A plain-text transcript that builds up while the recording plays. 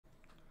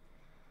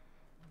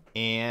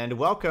And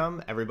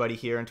welcome everybody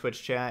here in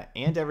Twitch chat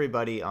and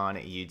everybody on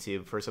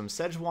YouTube for some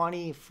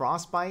Sejuani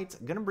Frostbite.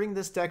 I'm gonna bring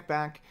this deck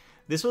back.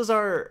 This was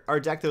our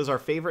deck that was our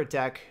favorite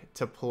deck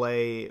to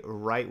play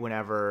right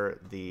whenever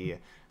the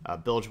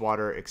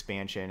Bilgewater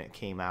expansion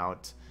came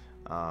out.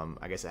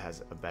 I guess it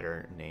has a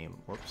better name,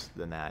 whoops,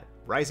 than that.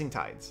 Rising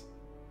Tides.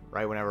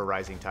 Right whenever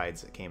Rising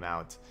Tides came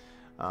out.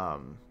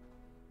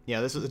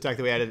 Yeah, this was a deck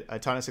that we had a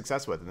ton of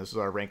success with, and this was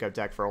our rank up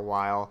deck for a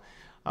while.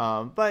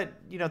 But,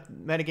 you know,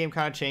 metagame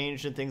kind of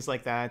changed and things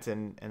like that,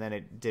 and then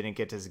it didn't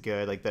get as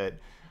good. Like,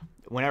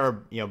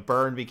 whenever, you know,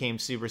 Burn became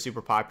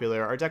super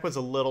popular, our deck was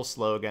a little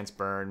slow against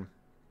Burn,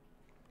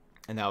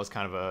 and that was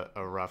kind of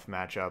a rough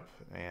matchup,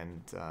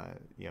 and,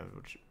 you know,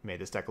 which made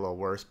this deck a little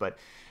worse. But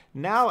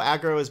now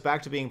aggro is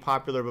back to being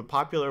popular, but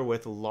popular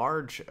with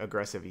large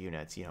aggressive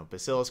units, you know,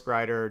 Basilisk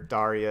Rider,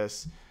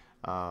 Darius,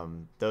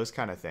 those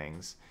kind of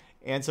things.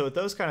 And so with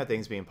those kind of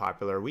things being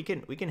popular, we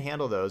can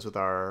handle those with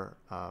our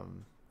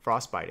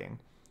frostbiting.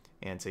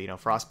 And so, you know,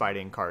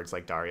 frostbiting cards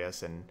like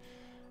Darius and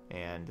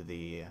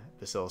the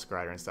Basilisk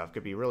Rider and stuff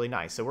could be really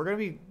nice. So we're going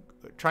to be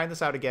trying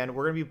this out again.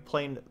 We're going to be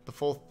playing the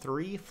full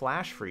 3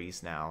 Flash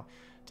Freeze now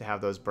to have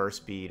those burst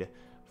speed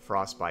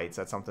frostbites.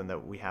 That's something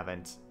that we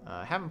haven't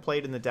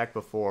played in the deck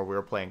before. We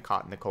were playing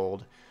Caught in the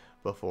Cold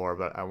before,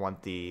 but I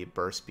want the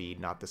burst speed,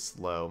 not the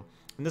slow.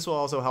 And this will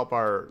also help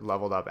our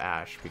leveled up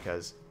Ashe,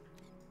 because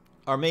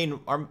our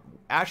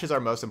Ashe is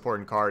our most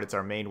important card. It's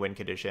our main win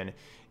condition.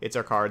 It's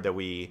our card that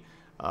we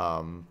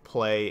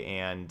play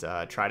and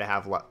try to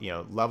have, you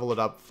know, level it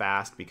up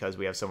fast because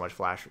we have so much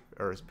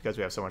because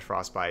we have so much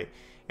frostbite,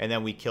 and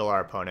then we kill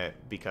our opponent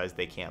because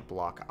they can't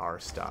block our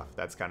stuff.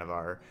 That's kind of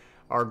our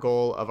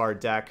goal of our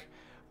deck.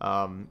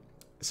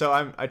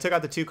 So I took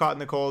out the 2 Caught in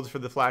the Colds for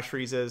the Flash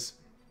Freezes.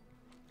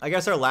 I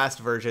guess our last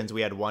versions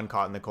we had 1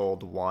 Caught in the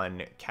Cold,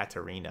 1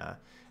 Katarina,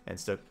 and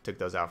took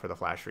those out for the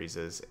Flash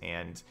Freezes,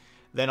 and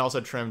then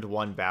also trimmed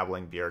 1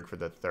 Babbling Bjerg for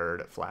the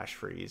 3rd Flash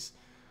Freeze.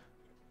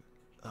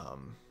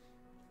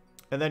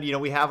 And then, you know,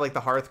 we have like the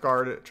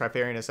Hearthguard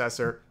Trifarian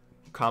Assessor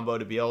combo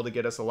to be able to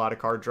get us a lot of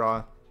card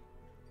draw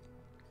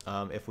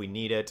if we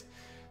need it.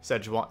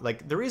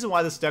 Like, the reason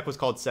why this deck was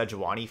called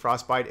Sejuani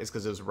Frostbite is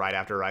because it was right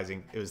after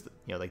Rising. It was,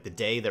 you know, like the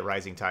day that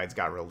Rising Tides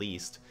got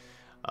released.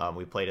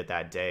 We played it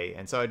that day,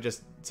 and so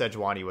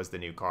Sejuani was the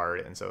new card,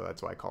 and so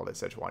that's why I called it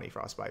Sejuani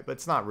Frostbite. But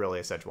it's not really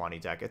a Sejuani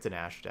deck. It's an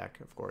Ashe deck,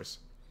 of course.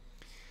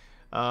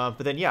 But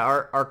then, yeah,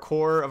 our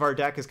core of our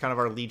deck is kind of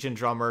our Legion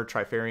Drummer,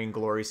 Trifarian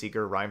Glory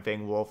Seeker,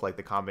 Rhymefang Wolf, like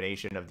the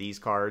combination of these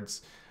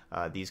cards.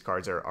 These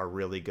cards are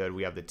really good.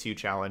 We have the 2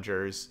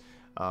 Challengers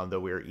that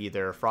we're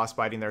either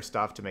frostbiting their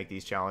stuff to make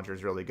these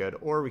Challengers really good,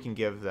 or we can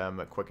give them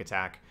a quick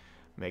attack,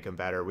 make them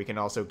better. We can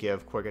also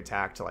give quick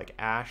attack to, like,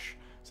 Ashe,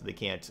 so they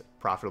can't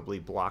profitably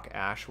block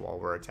Ashe while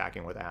we're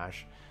attacking with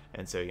Ashe.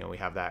 And so, you know, we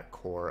have that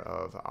core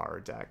of our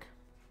deck.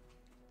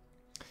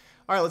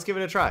 All right, let's give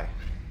it a try.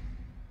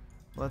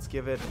 Let's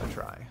give it a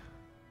try.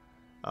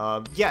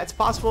 Yeah, it's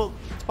possible.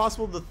 It's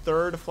possible the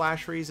 3rd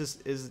Flash Freeze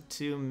is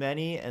too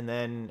many, and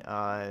then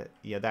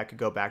yeah, that could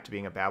go back to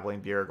being a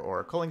Babbling Bjerg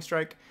or a Culling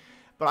Strike.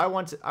 But I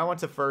want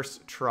to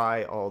first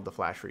try all the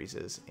Flash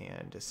Freezes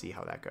and to see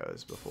how that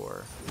goes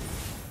before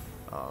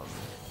you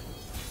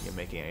know,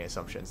 making any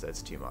assumptions that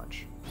it's too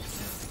much.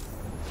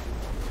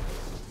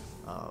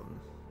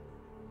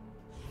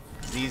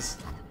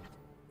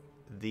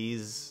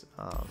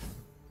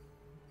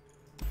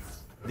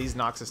 These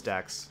Noxus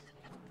decks,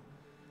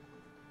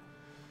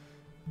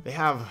 they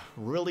have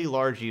really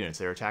large units.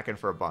 They're attacking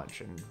for a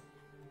bunch, and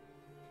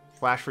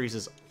Flash Freeze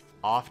is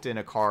often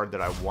a card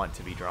that I want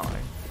to be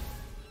drawing.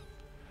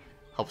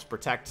 Helps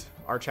protect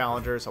our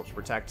challengers, helps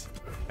protect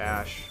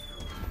Ashe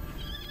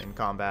in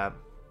combat.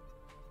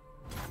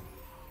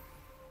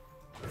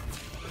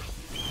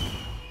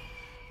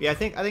 Yeah, I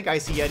think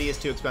Icy Yeti is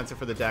too expensive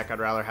for the deck. I'd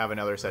rather have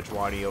another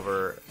Sejuani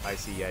over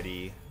Icy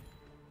Yeti.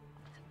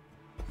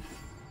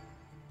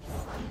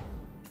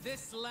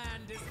 This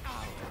land is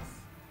ours.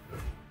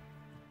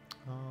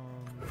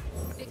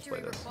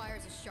 Victory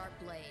requires a sharp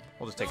blade.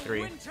 We'll just take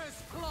 3.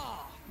 Winter's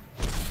claw.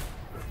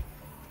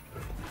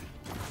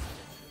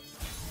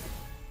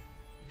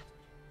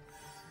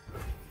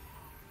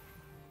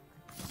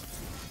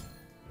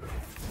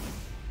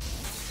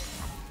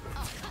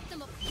 I'll cut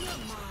them up. You're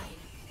mine.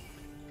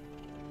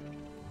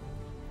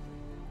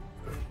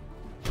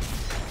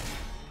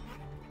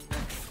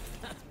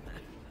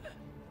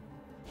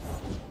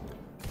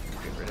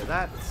 Get rid of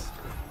that.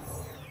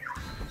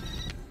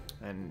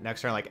 And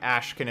next turn, like,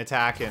 Ashe can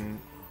attack and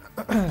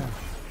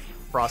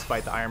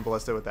frostbite the Iron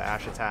Ballista with the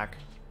Ashe attack.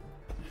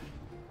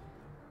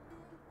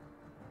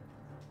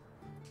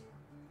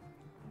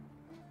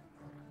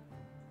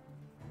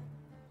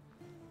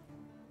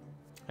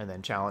 And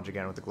then challenge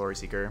again with the Glory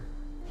Seeker.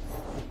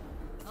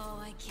 Oh,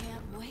 I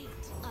can't wait.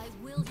 I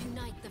will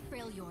unite the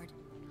Freljord.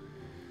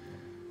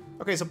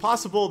 Okay, so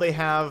possible they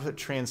have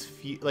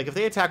transfusion. Like, if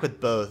they attack with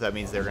both, that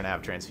means they're going to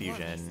have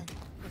transfusion.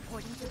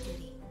 Reporting to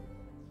duty.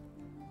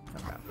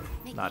 Okay,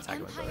 not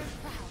attacking with both.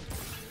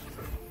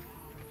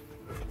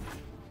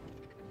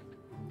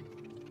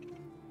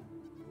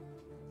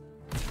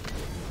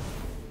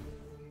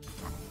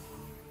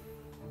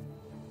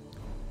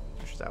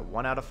 just at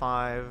 1 out of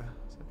 5.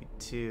 So that'd be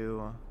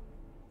 2.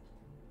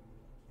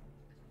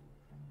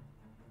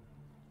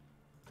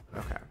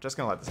 Okay, I'm just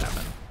gonna let this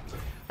happen.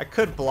 I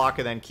could block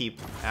and then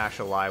keep Ashe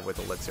alive with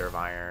Elixir of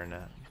Iron,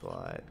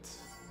 but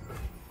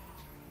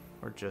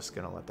we're just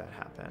gonna let that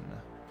happen.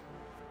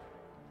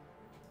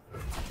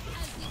 As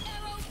the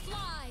arrow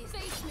flies,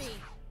 face me.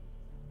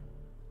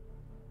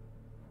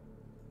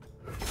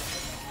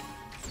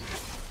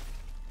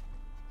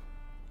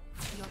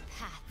 Your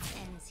path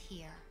ends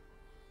here.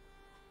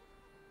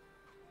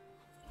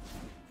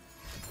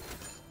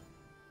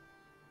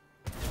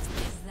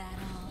 Is that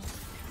all?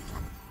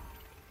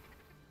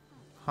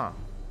 Huh.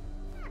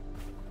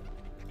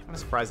 I'm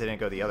surprised they didn't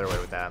go the other way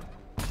with that.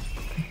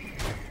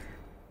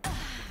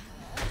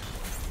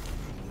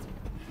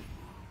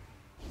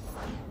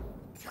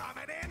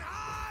 Coming in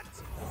hot!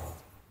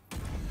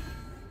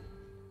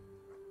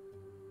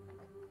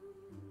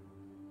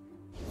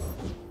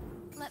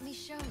 Let me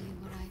show you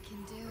what I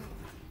can do.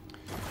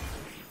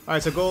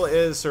 Alright, so goal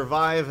is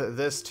survive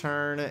this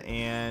turn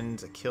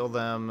and kill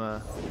them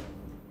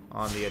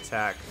on the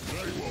attack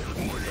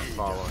the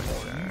following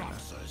turn.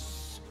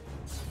 Noxus.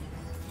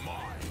 Mine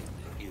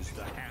is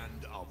the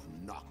hand of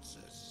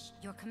Noxus.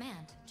 Your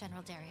command,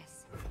 General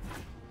Darius.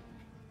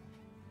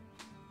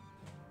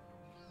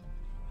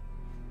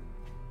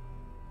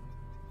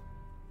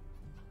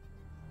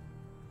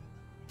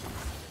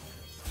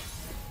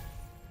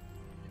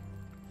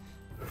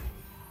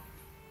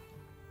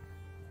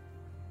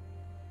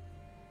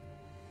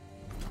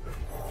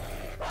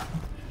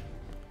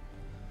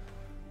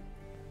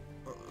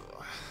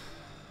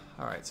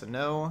 Alright, so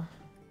no.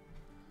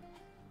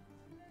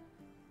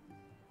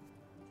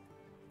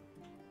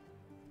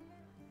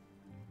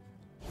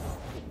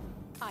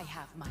 I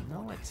have my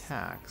No orders.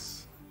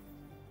 attacks.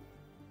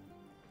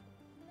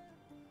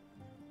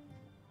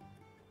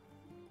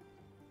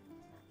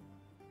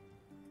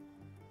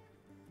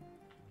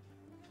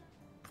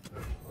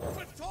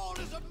 But tall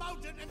as a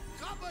mountain and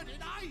covered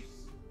in ice.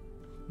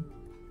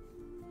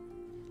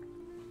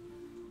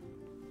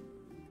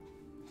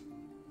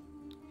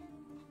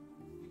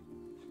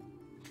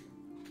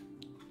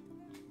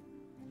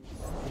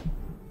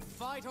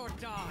 Fight or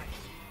die.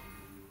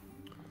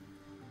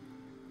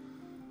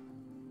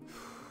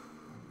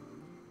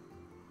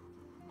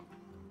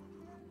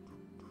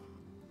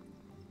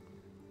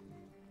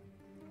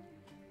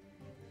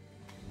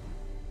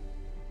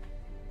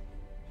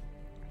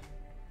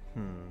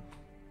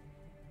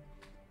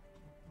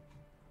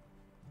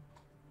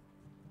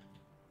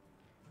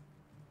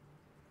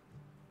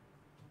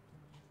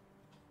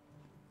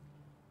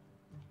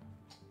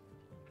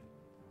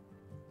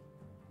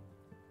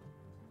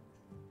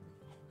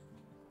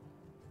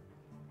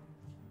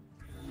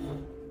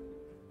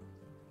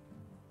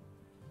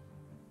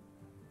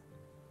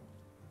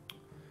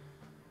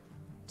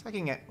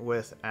 Attacking it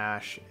with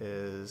Ashe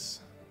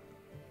is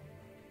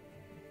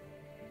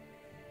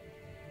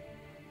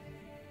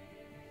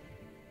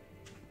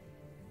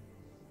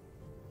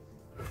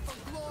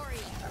For glory.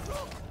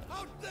 Look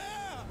out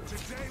there!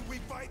 Today we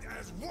fight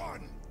as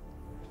one.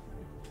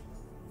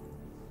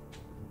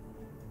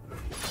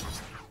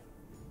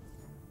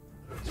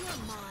 You're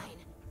mine.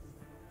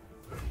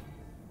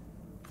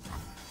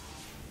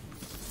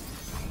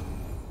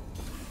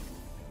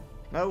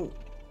 no.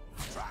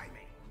 Try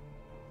me.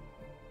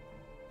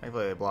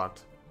 Thankfully they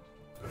blocked.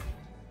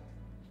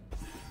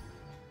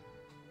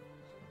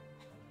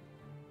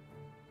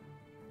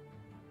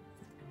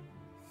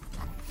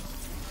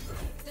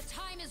 The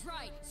time is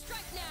right.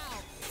 Strike now.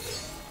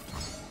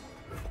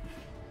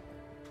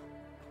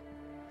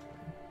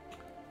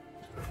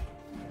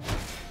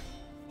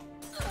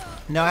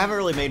 No, I haven't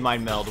really made my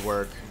meld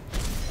work.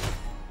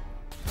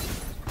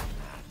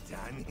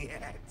 Done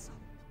yet.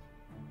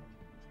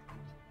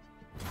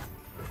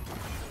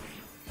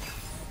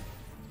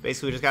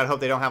 Basically, we just gotta hope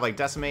they don't have like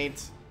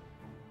decimate,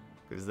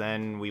 because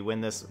then we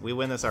win this. We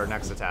win this our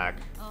next attack,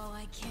 Oh,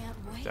 I can't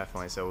wait.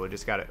 definitely. So we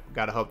just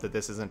gotta hope that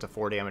this isn't a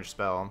 4 damage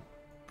spell.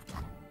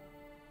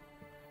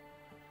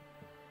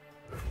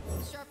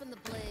 Sharpen the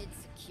blade,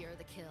 secure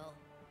the kill.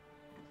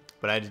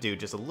 But I had to do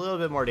just a little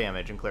bit more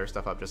damage and clear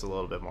stuff up just a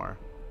little bit more.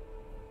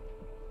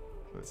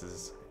 This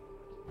is...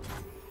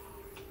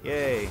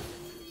 Yay!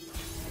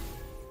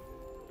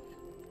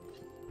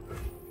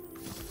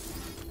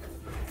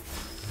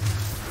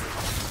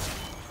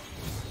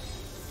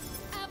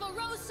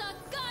 Avarosa,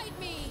 guide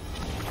me!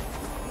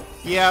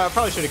 Yeah, I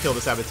probably should have killed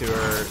the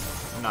Saboteur,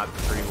 not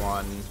the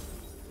 3-1.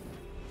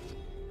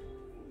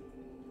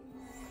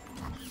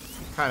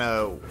 Kind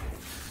of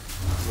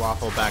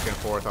waffle back and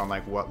forth on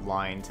like what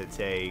line to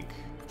take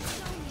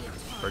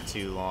for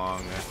too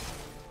long.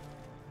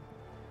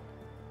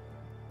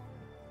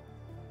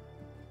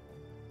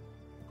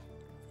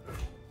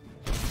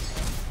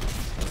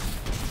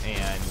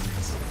 And,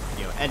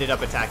 you know, ended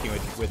up attacking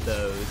with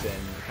those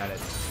and kind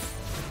of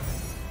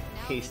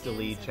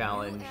hastily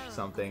challenge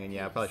something. And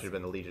yeah, I probably should have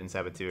been the Legion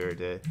Saboteur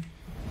to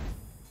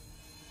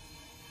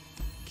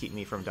keep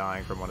me from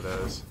dying from one of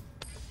those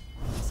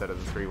instead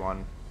of the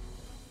 3-1.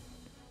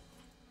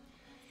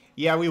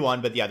 Yeah, we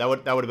won, but yeah, that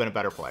would have been a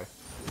better play.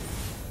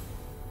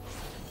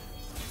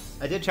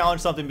 I did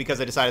challenge something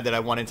because I decided that I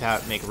wanted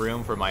to make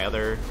room for my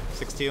other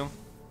 6-2.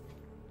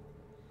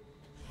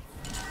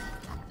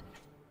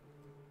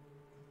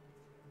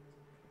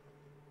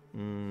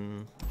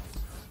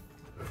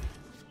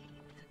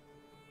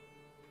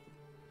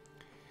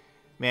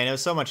 Man, it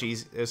was so much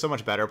easy. It was so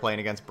much better playing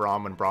against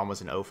Braum when Braum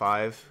was an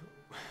 05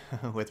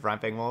 with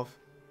Ramping Wolf.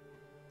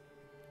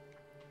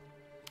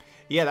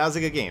 Yeah, that was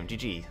a good game.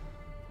 GG.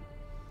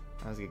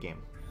 That was a good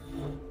game.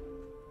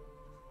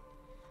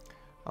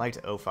 I liked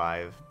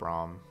 05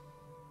 Braum.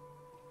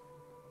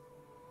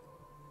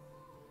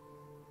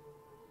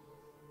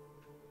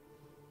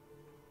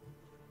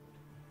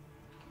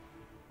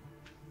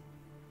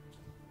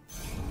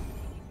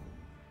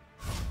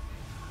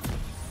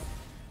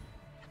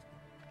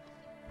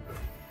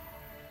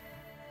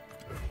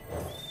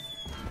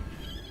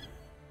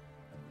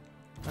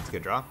 That's a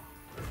good draw.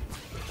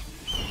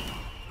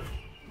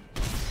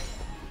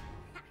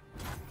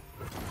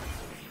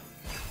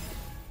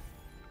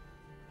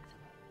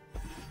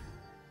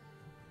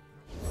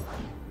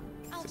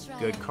 It's a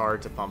good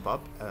card to pump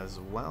up as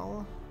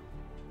well.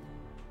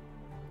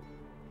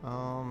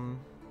 Kind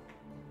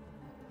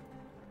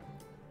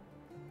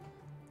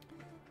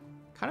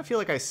of feel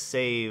like I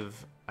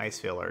save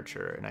Icefield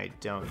Archer and I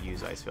don't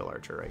use Icefield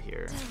Archer right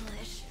here.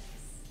 Delicious.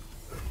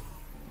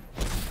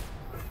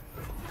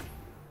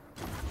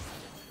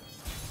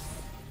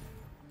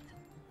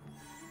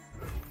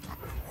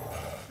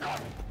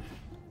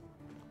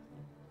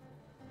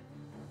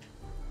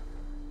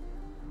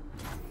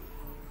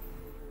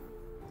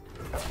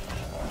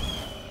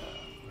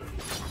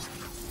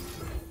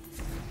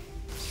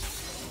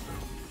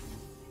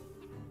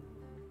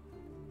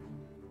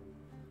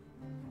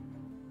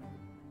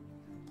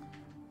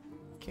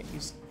 Can't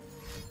use...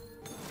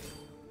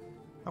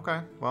 Okay,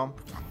 well,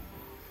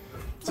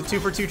 it's a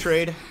 2-for-2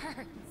 trade.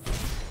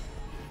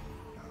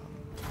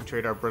 We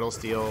trade our Brittle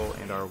Steel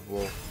and our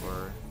Wolf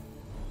for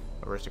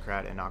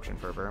Aristocrat and Auction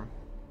Fervor.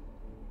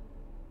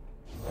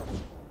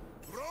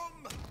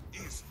 Rome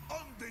is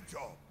on the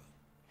job.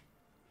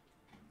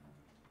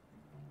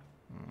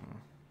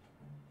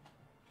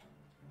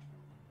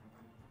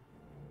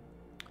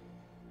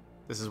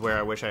 This is where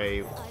I wish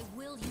I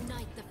will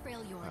unite the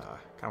Freljord.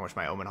 kind of wish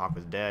my Omen Hawk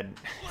was dead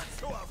Let's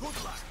go out.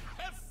 Good luck.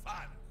 Have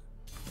fun.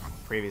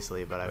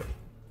 previously, but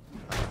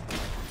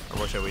I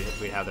wish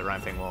we'd have the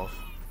Ramping Wolf.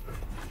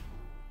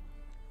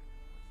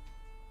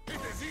 It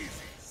is easy.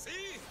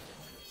 See?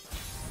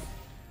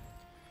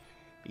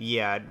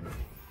 Yeah,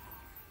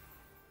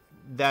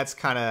 that's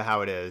kind of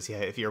how it is. Yeah,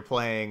 if you're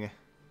playing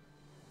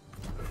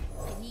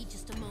I need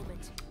just a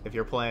moment.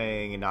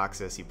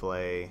 Noxus, you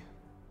play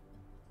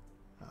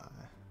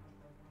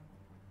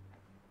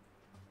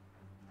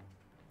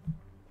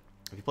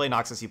if you play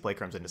Noxus, you play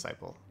Crimson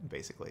Disciple,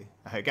 basically.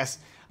 I guess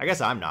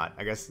I'm not.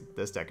 I guess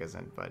this deck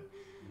isn't, but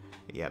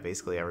yeah,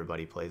 basically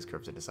everybody plays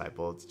Crimson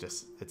Disciple.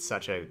 It's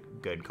such a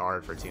good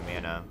card for 2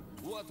 mana.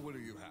 What will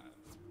you have?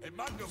 A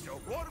mug of your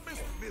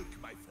warmest milk,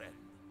 my friend.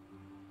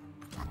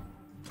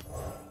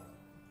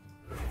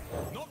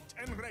 Knocked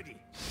and ready.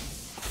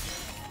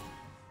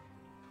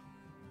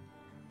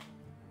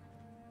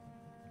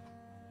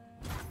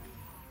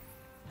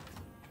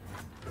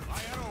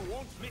 My arrow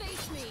won't miss.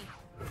 Face me.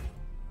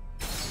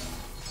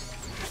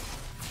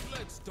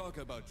 Let's talk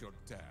about your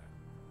dad.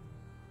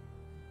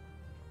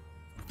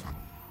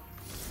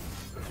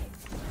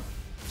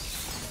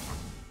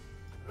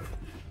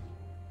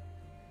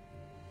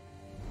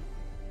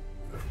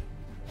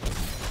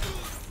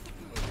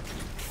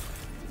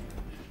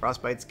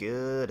 Frostbite's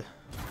good.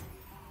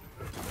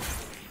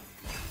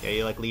 Yeah,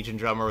 you like Legion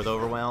Drummer with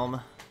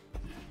Overwhelm.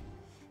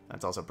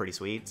 That's also pretty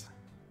sweet.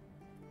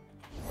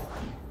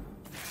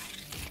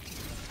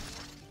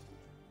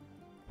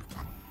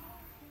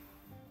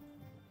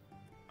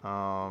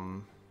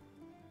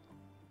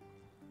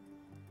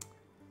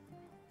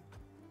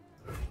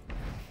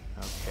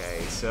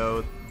 Okay,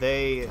 so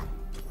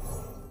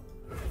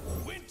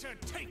Winter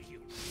take you.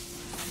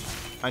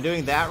 I'm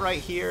doing that right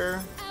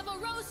here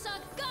Avarosa,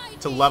 guide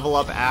to me. level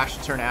up Ashe,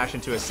 to turn Ashe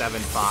into a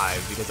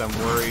 7/5 because I'm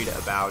worried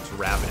about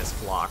Ravenous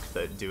Flock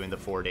doing the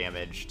 4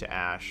 damage to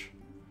Ashe.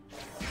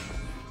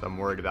 So I'm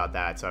worried about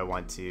that, so I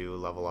want to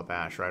level up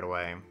Ashe right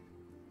away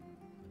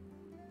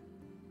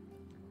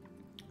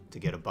to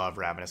get above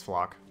Ravenous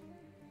Flock.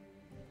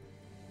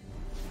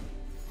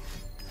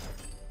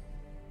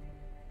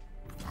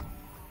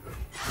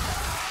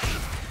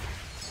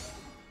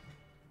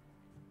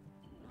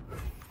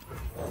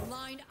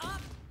 Line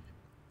up.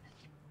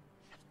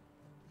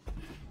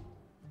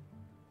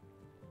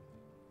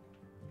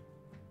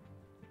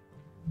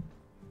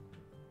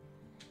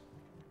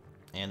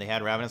 And they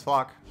had Ravenous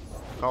Flock.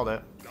 Called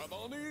it. Come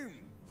on in.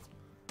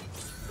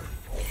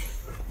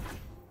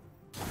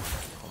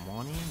 Come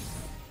on in.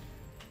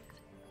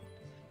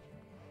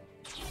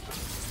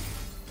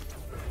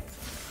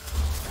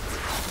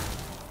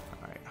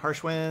 Alright,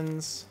 Harsh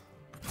Winds.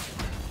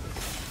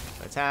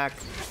 Attack.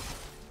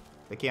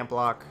 They can't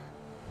block.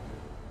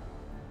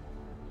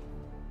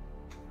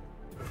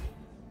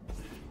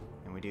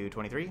 we do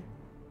 23?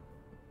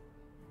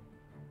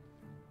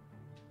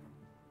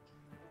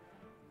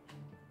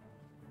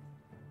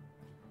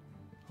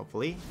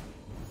 Hopefully.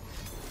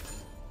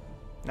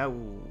 No.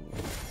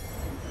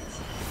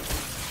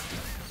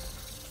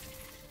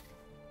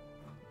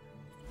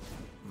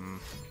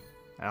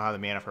 I don't have the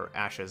mana for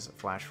Ashe's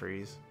Flash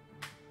Freeze.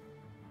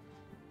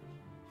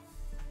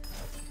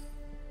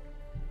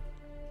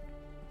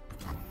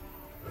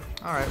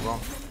 Alright, well.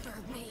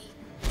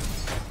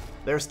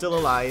 They're still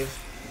alive.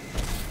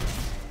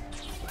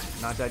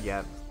 Not dead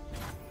yet.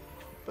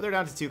 But they're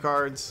down to 2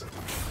 cards.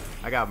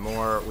 I got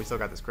more. We still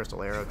got this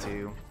Crystal Arrow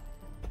too.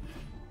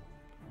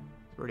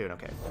 We're doing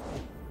okay.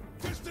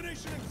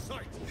 Destination in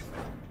sight.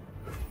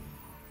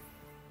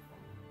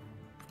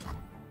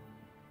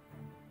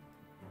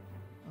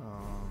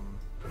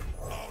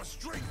 Our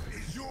strength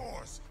is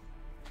yours.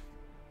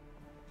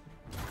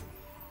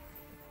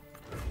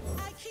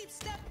 I keep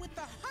step with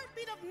the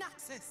heartbeat of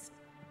Noxus.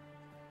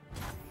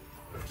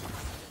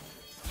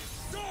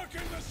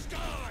 Darken the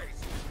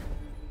skies.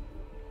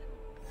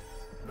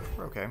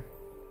 We're okay.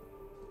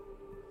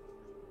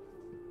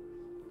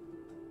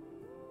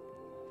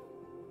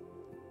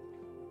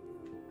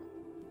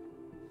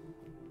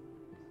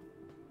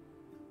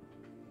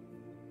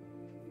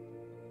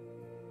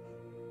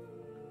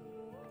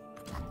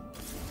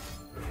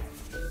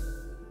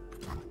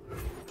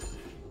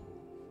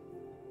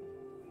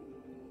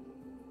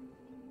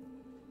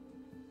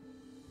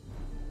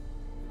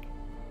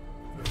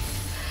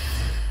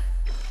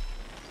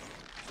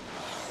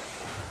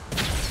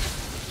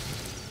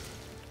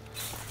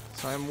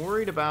 So I'm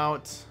worried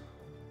about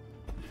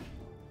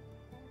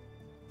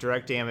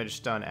direct damage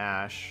stun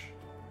Ashe.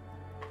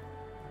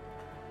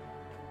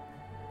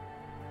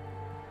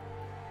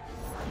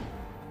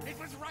 It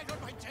was right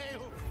on my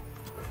tail.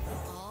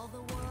 All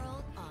the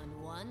world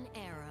on one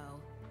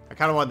arrow. I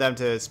kind of want them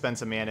to spend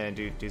some mana and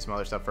do some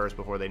other stuff first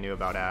before they knew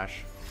about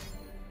Ashe.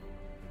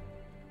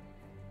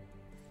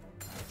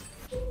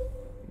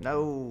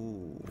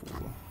 No.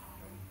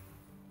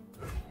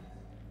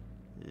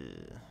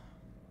 Ugh.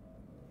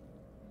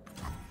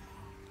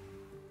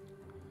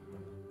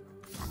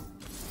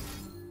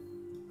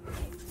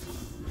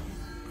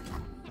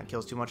 That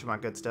kills too much of my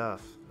good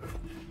stuff.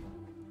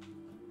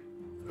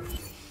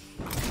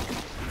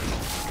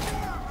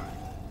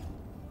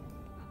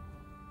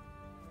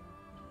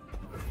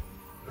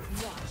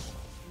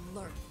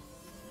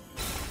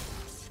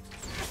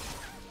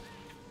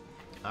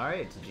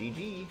 Alright,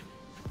 GG.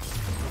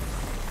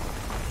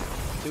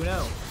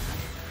 2-0.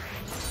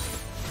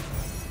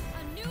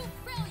 A new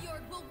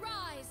Freljord will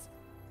rise.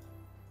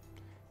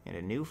 And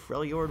a new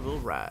Freljord will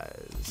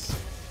rise.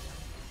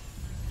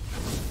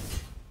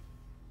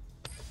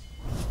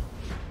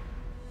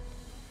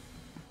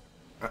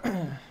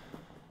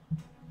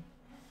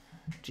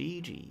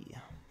 GG.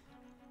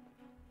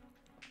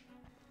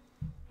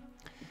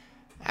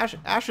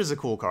 Ashe is a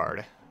cool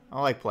card.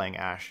 I like playing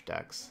Ashe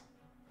decks.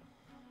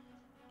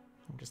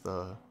 Just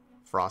the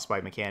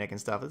Frostbite mechanic and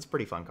stuff. It's a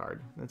pretty fun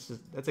card.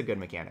 That's a good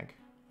mechanic.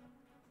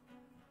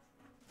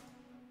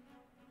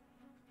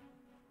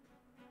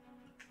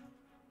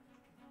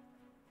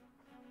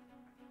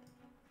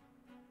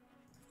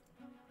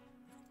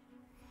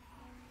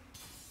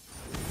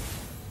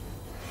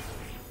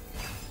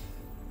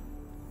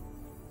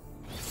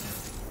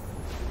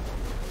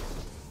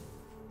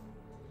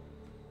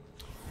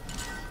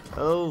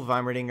 Oh,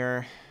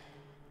 Weimerdinger.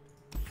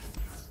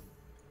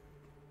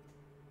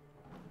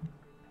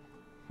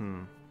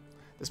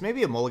 This may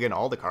be a mulligan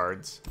all the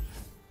cards.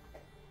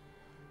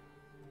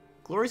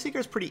 Glory Seeker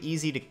is pretty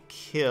easy to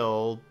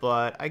kill,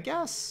 but I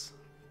guess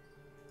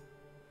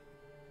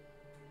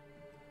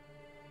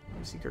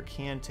Glory Seeker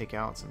can take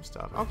out some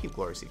stuff. I'll keep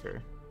Glory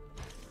Seeker.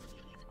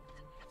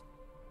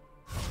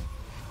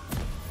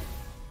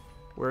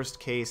 Worst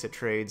case, it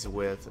trades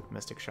with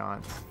Mystic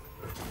Shots.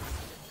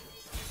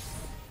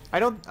 I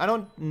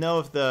don't know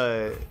if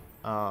the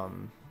A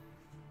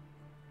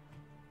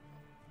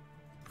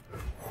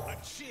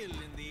chill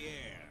in the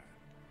air.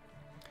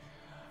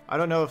 I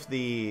don't know if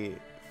the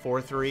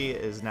 4/3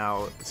 is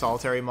now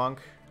Solitary Monk.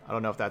 I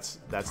don't know if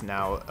that's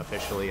now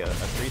officially a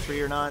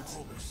 3/3 or not.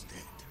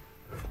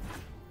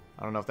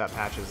 I don't know if that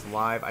patch is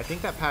live. I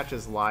think that patch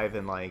is live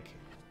in like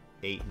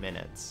 8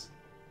 minutes.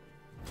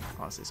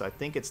 Honestly, so I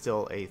think it's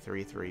still a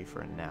 3/3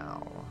 for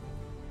now.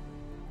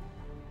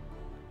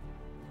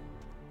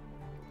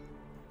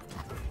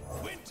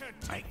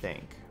 I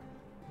think.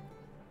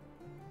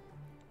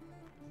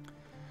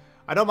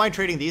 I don't mind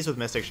trading these with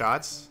Mystic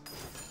Shots.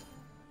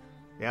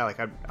 Yeah, like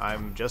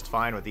I'm just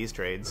fine with these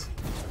trades.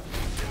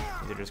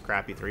 These are just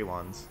crappy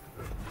 3/1s.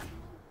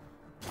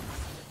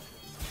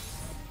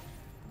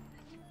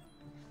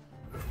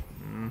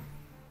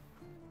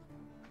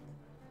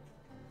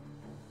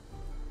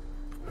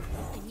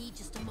 I need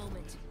just a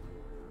moment.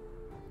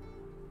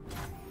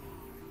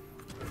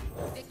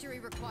 Victory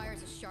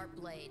requires a sharp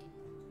blade.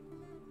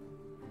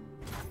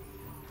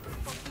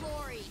 For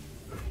glory.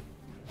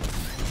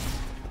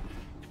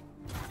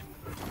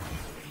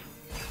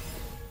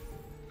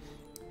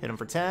 Hit him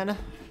for 10.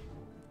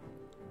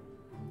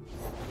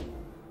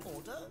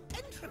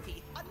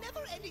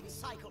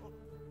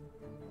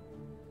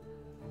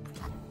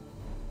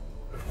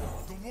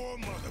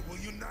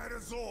 unite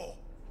us all.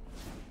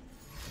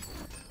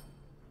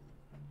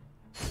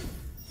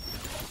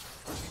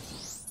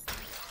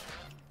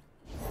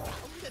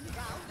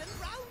 Round and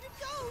round it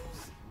goes.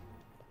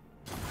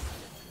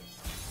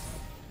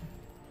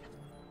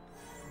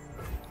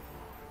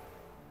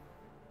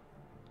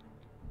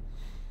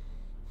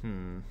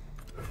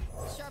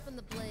 Sharpen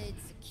the blade,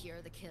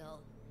 secure the kill.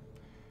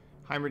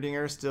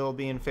 Heimerdinger still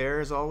being fair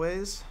as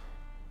always.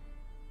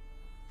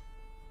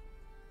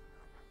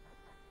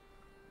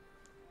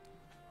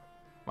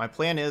 My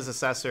plan is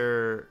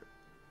Assessor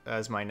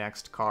as my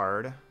next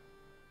card.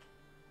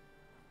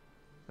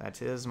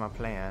 That is my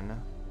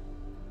plan.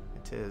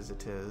 It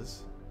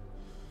is.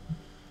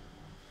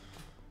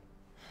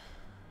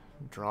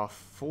 Draw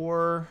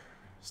 4.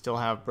 Still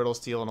have Brittle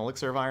Steel and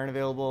Elixir of Iron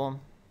available.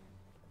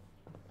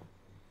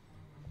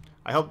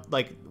 I hope,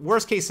 like,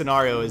 worst case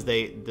scenario is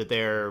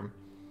their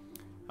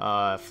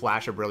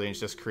Flash of Brilliance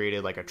just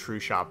created like a True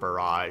Shot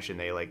Barrage and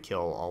they like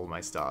kill all of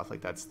my stuff.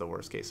 Like, that's the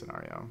worst case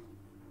scenario.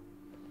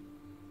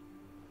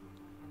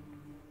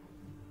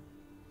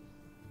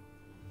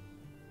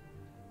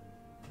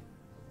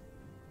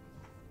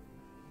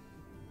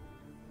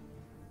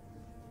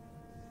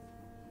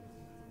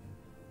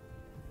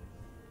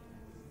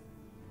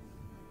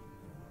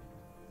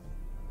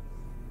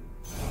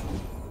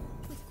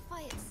 With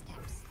quiet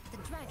steps, the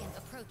dragon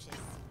approaches.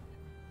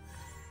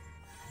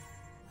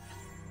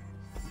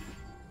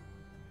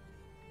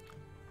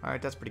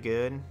 Alright, that's pretty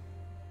good.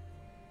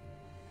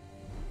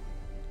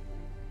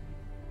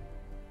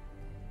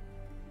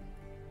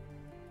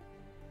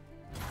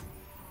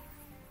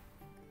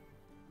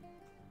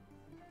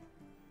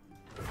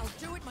 I'll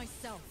do it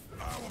myself.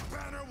 Our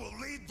banner will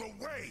lead the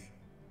way.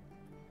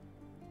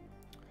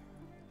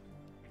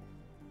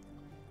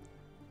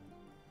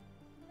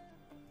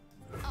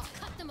 I'll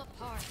cut them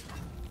apart.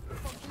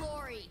 For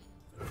glory.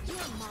 You're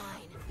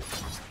mine.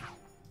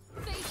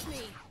 Face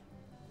me.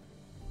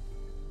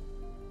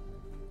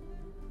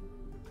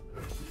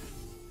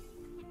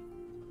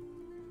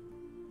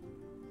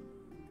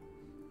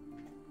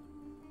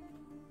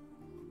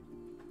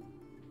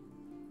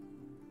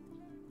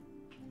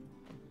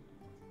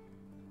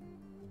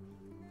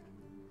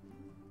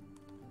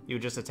 You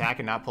would just attack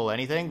and not pull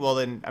anything? Well,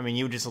 then, I mean,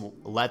 you would just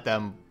let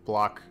them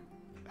block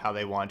how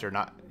they want or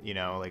not, you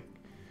know, like...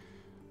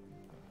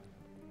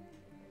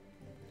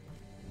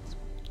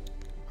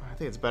 I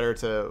think it's better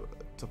to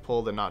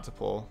pull than not to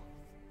pull.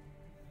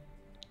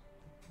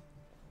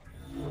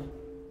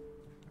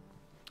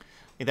 I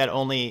think that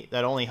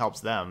only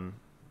helps them,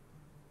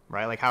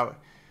 right? Like, how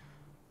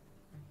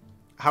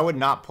would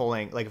not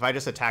pulling... Like, if I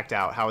just attacked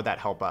out, how would that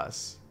help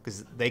us?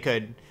 Because they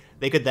could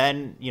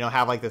then, you know,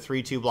 have like the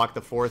 3/2 block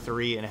the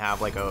 4/3 and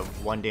have like a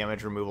 1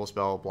 damage removal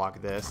spell block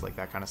this, like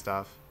that kind of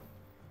stuff.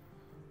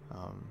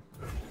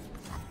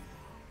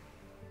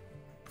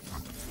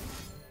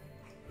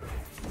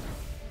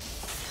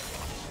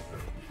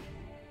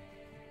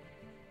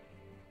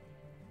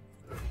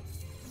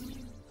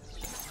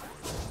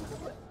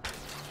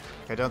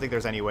 I don't think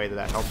there's any way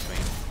that helps me.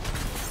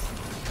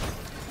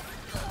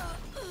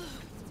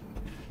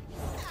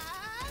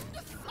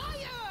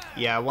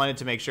 Yeah, I wanted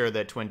to make sure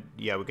that we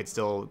could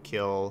still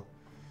kill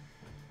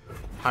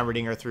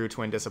Heimerdinger through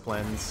Twin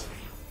Disciplines.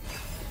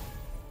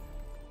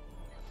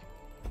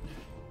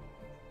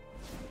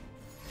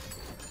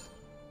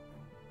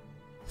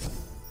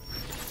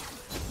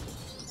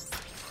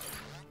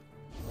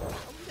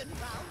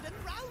 Round and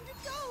round it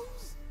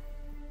goes.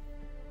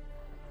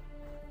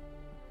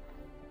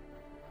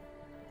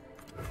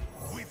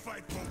 We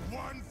fight for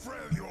one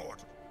Freljord.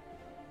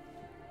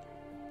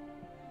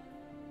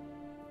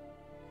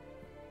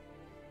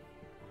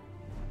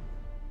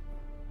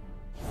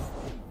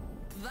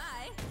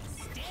 Vi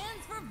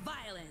stands for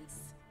violence.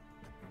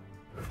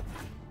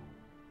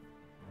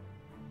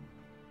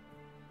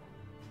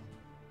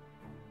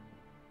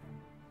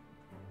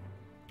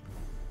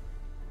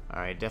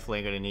 Alright,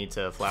 definitely gonna need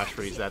to flash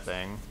freeze that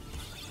thing.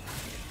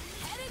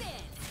 Headed in.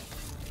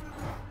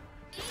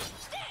 Eat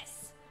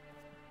this.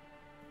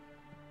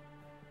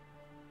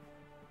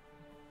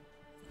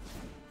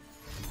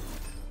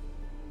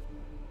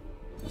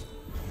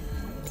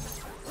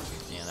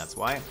 Yeah, that's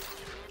why.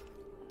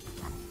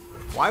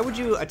 Why would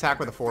you attack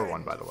with a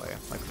 4/1, by the way?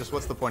 Like, just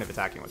what's the point of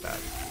attacking with that?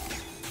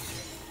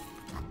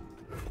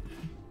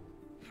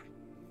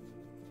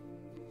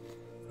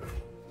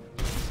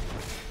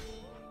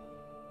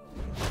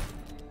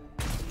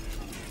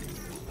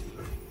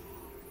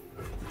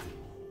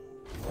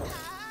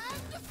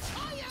 And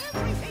fire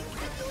everything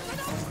into an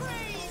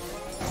upgrade.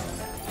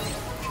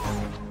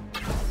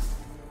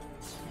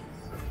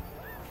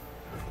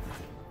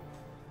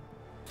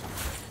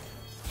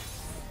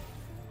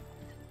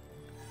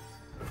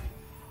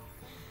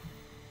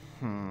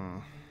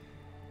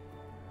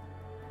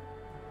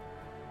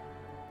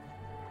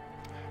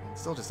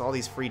 Still just all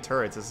these free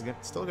turrets. This is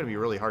still gonna be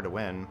really hard to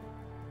win.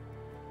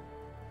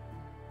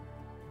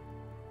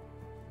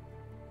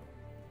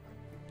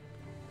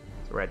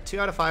 So we're at 2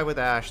 out of 5 with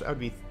Ashe. That would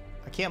be...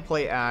 I can't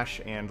play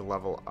Ashe and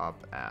level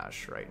up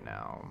Ashe right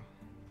now.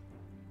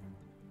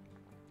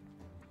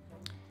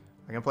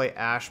 I can play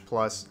Ashe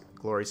plus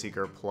Glory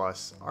Seeker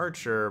plus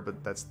Archer,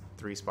 but that's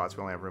 3 spots.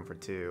 We only have room for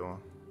 2.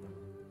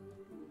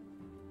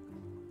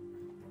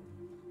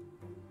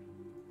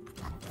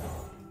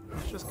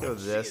 Let's just go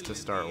this to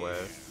start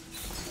with.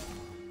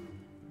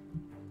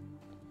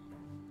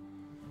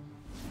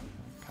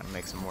 Kind of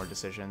make some more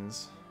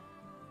decisions.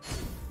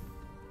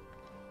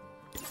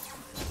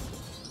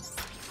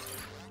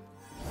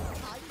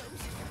 My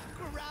most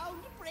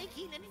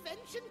groundbreaking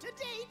invention to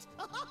date.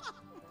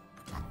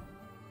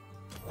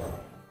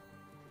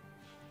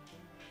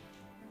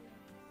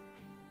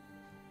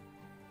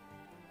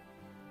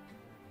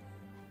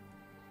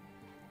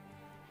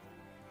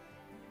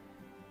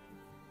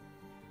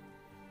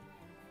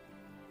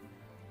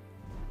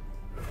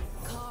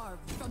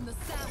 Carved from the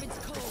savage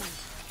cold.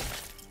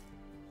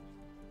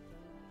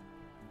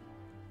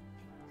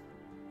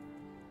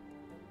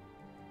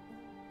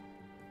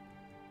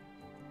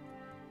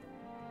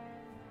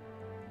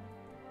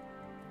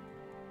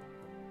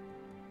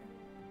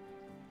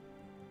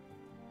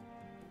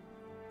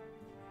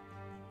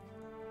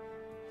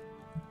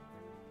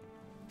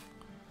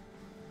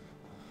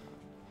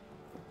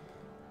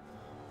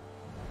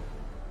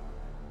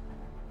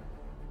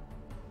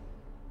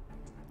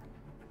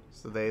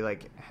 So they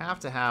like have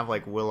to have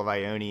like Will of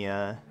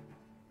Ionia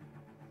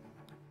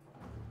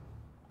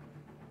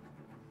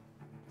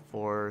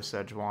for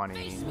Sejuani.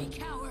 Face me,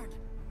 coward.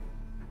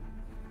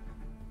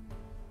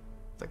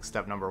 It's like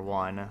step number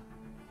 1.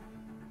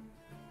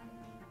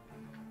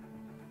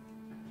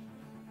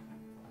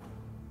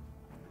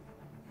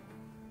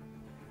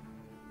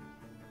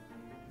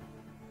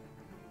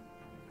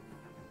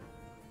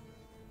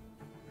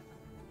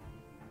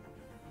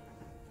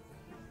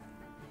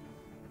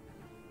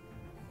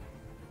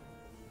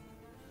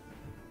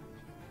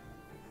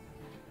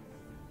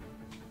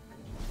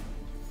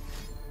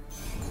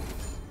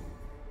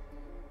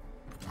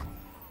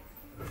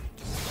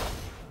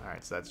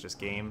 Alright, so that's just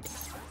game.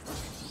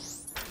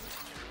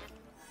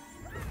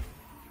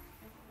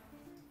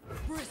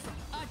 Bristle,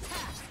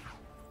 attack.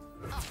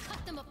 I'll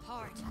cut them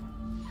apart.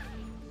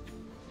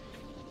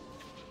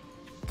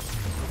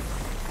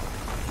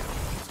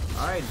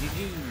 Alright,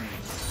 GG.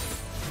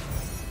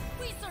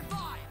 We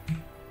survive.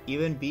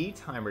 Even beat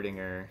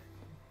Heimerdinger.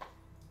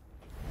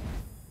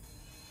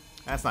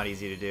 That's not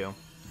easy to do.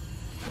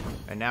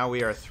 And now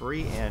we are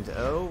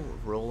 3-0,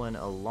 rolling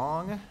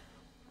along.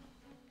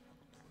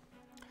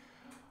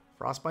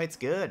 Frostbite's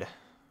good.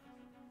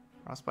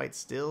 Frostbite's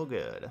still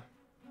good.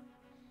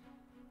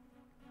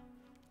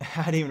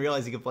 I didn't even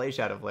realize you could play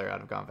Shadow Flare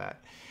out of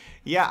combat.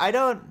 Yeah,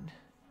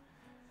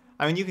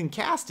 I mean, you can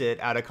cast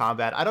it out of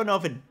combat. I don't know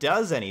if it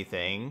does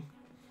anything.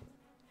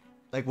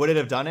 Like, would it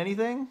have done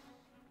anything?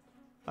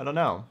 I don't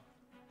know.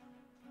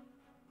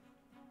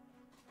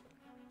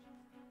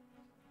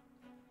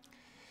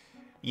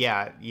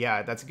 Yeah,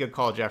 that's a good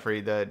call,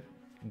 Jeffrey. The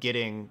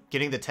getting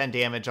the 10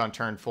 damage on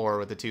turn 4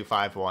 with the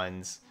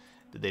 2/5/1s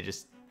that they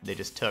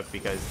just took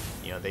because,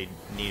 you know, they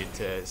needed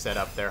to set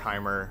up their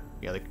Heimer.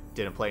 You know, they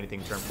didn't play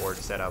anything turn 4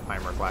 to set up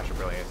Heimer Flash of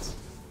Brilliance.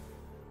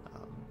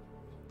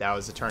 That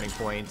was the turning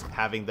point.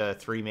 Having the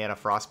 3 mana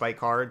Frostbite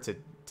card to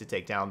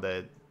take down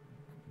the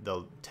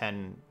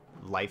 10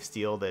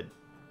 lifesteal that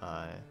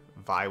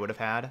Vi would have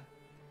had.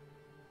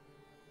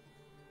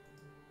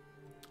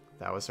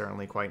 That was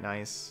certainly quite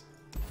nice.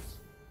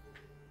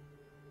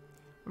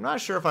 I'm not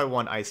sure if I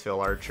want Icefill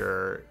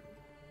Archer.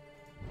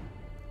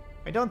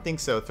 I don't think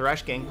so.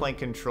 Thresh Gangplank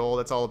Control,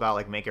 that's all about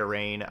like make it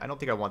rain. I don't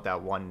think I want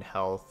that 1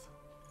 health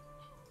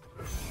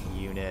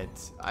unit.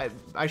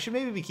 I should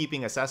maybe be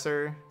keeping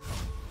Assessor.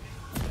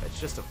 It's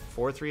just a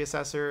 4/3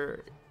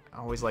 Assessor. I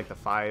always like the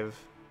 5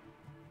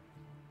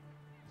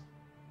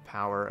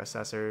 power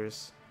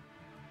Assessors.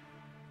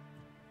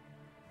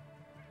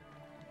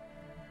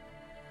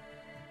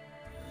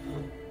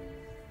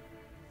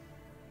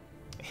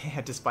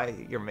 Yeah,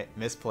 despite your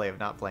misplay of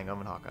not playing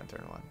Omen Hawk on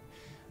turn 1.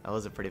 That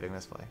was a pretty big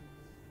misplay.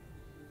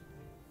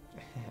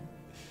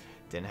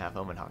 Didn't have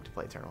Omen Hawk to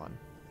play turn 1.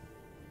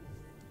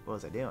 What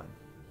was I doing?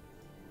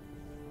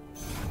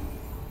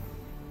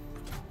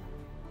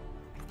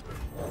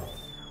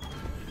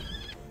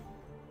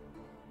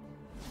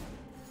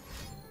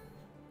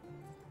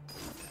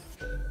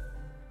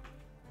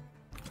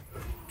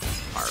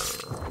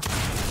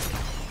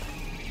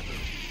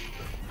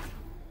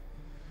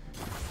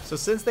 So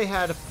since they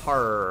had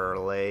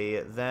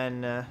Parlay,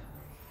 then I'm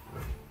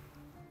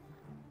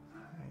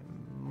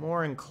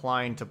more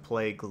inclined to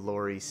play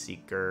Glory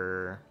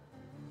Seeker.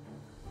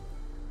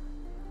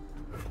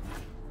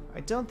 I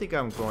don't think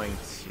I'm going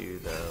to,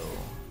 though.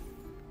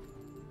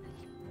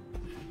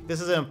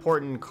 This is an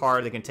important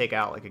card that can take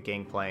out like a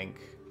Gangplank.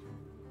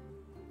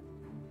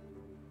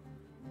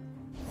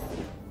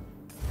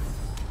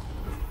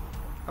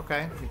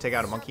 Okay, you can take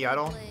out a Monkey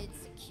Idol.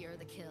 Secure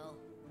the kill.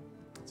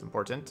 It's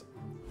important.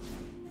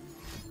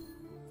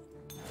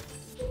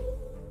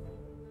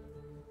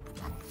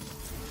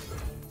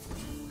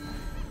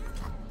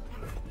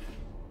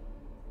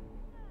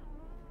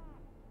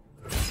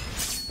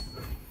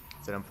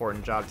 It's an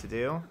important job to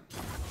do.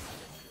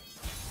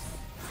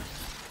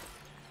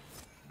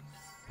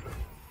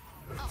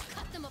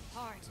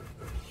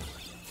 apart.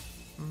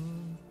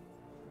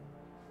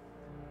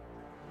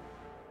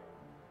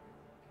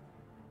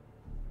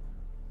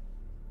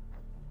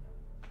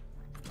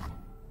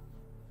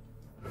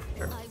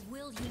 I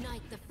will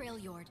unite the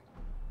Freljord.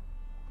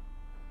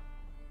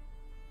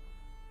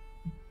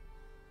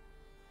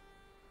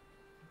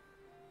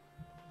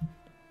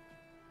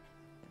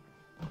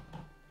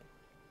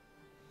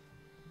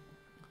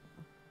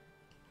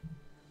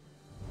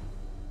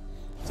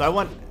 So I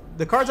want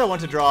the cards I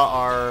want to draw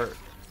are,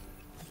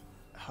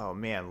 oh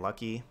man,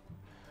 lucky,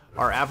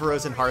 are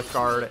Avarosan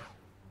Hearthguard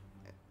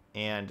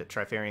and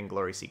Trifarian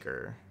Glory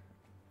Seeker.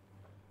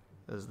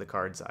 Those are the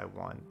cards I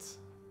want.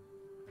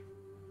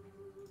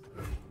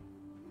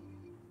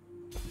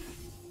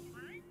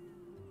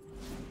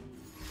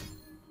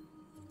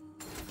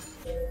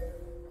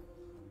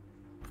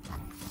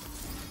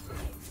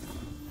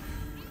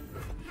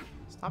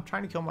 Stop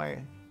trying to kill my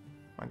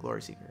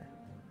Glory Seeker.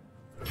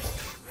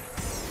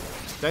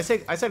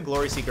 Did I said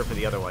Glory Seeker for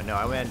the other one? No,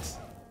 I meant...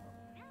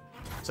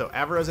 So,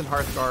 Avarosan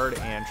Hearthguard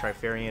and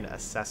Trifarian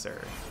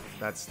Assessor.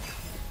 That's...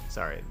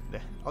 Sorry.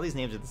 All these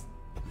names, it's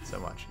so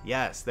much.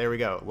 Yes, there we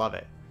go. Love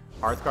it.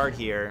 Hearthguard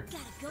here.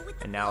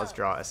 And now let's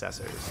draw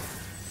Assessors.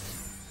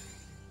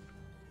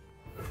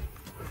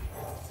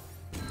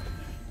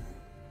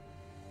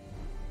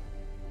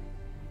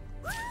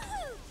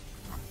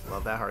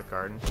 Love that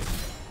Hearthguard.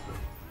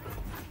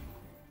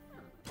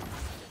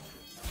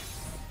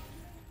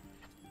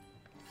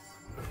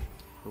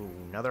 Ooh,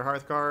 another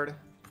Hearthguard.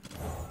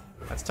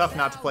 That's tough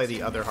not to play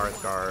the other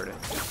Hearthguard.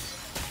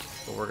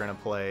 But we're gonna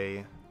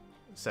play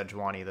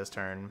Sejuani this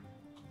turn.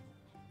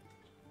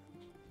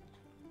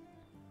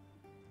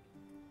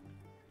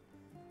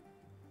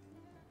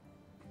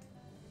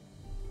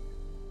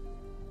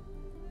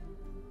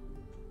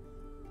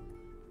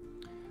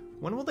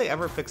 When will they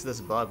ever fix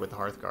this bug with the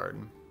Hearthguard?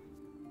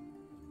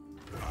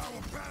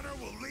 Our banner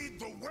will lead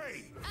the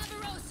way.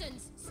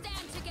 Avarosans,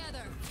 stand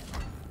together.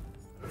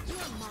 You're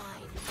mine.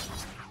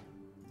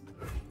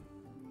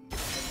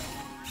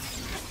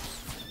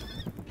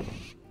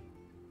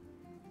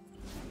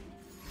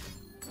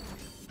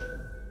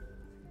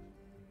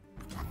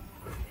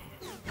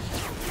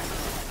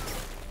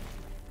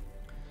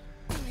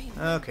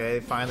 Okay,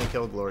 finally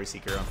killed Glory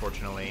Seeker,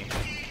 unfortunately.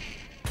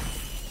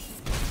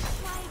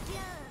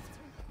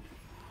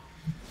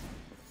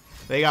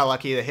 They got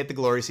lucky. They hit the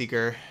Glory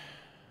Seeker.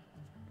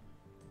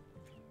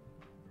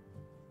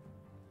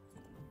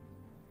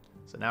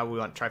 So now we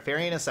want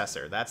Trifarian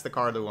Assessor. That's the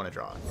card that we want to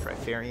draw.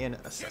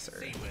 Trifarian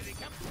Assessor.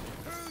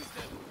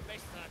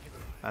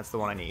 That's the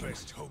one I need.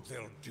 Best hope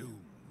they'll do,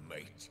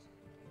 mate.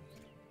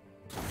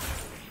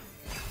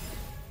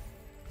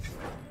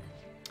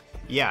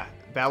 Yeah,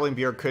 Battling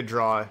Beard could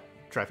draw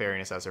Trifarian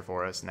Assessor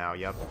for us now.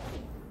 Yep.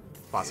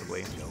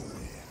 Possibly.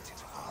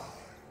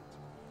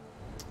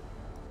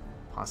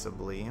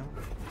 Possibly.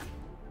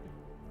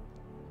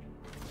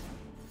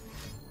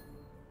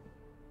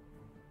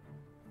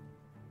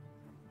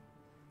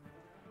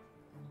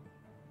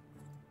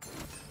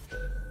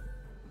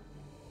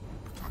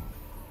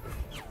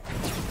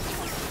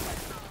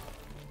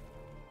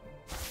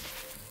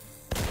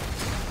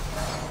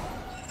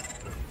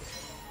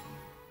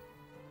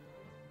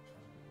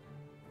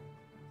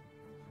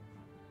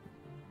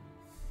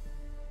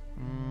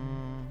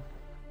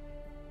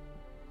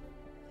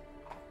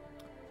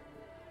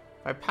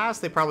 If I pass,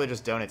 they probably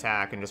just don't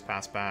attack and just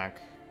pass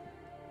back.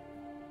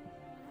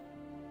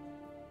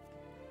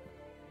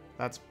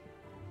 That's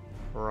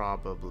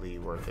probably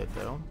worth it,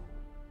 though.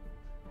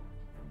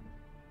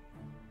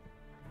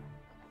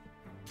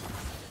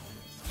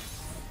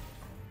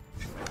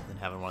 Than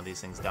having one of these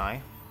things die.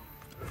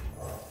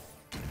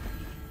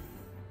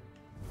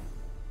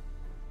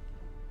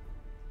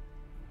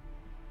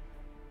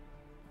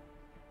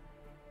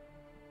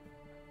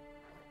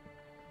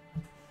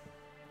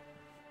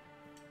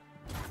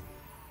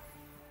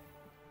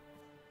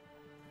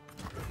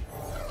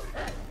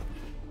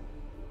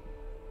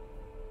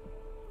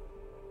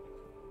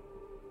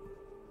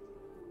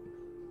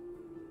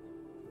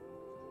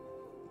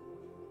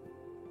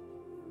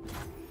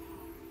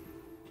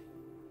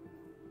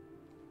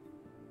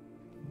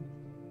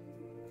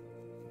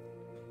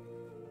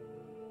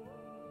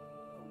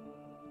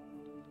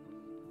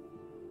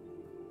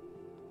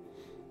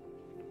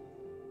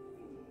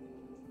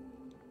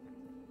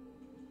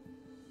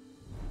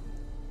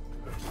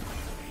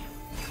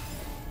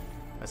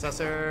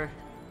 Assessor.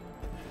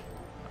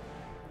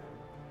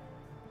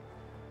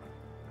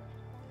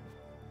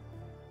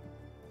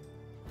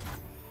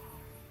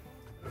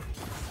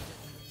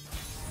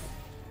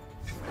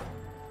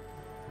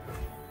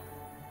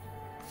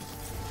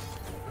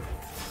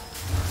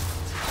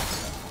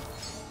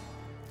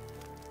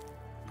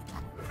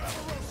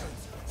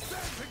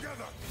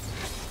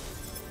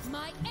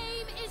 My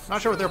aim is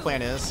Not sure what their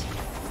plan is,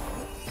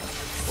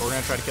 but we're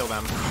gonna try to kill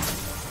them.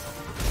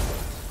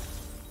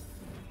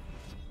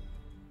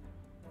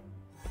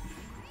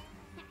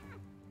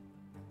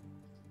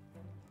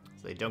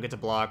 So they don't get to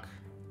block.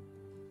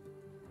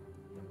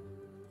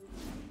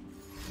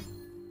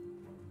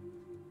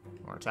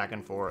 We're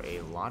attacking for a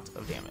lot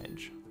of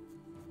damage.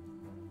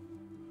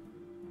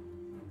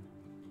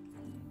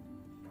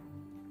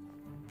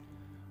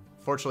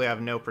 Fortunately, I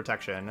have no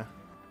protection.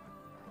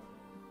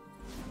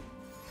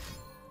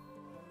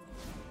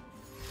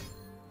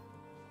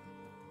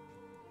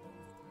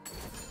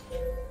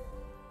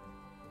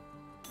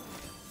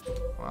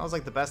 Well, that was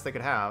like the best they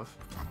could have.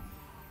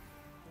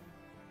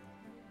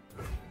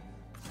 So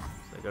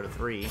they go to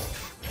 3.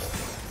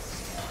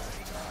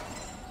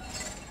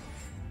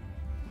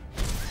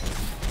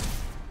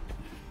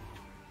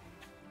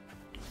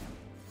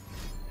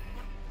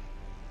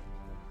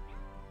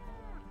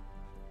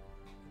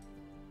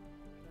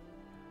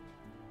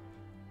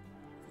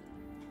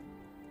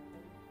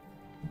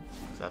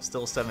 So that's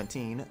still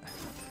 17.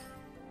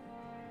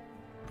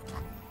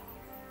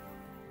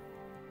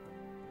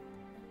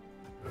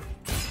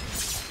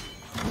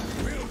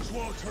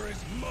 Bilgewater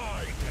is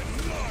mine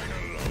and mine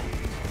alone.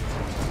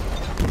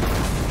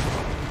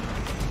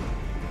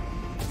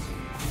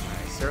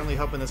 Certainly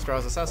hoping this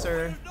draws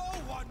Assessor. No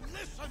one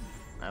listen.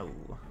 Oh.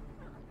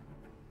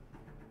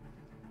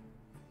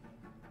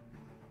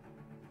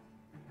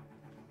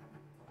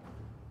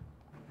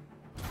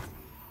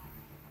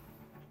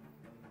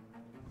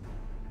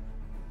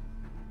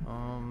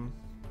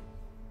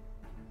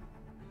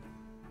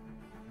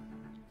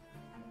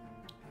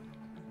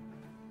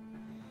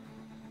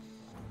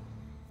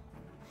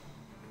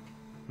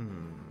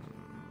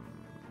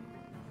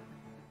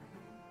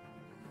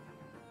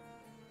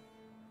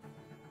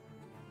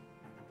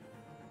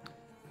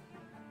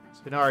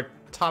 So now our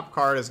top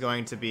card is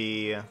going to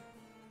be...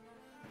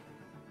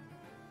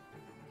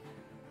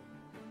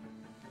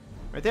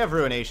 Right, they have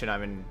Ruination,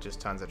 I'm in just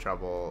tons of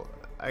trouble.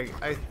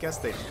 I guess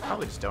they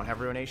probably just don't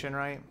have Ruination,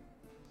 right?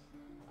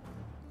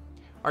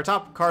 Our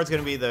top card's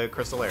going to be the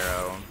Crystal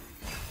Arrow.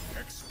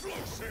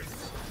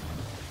 Explosives.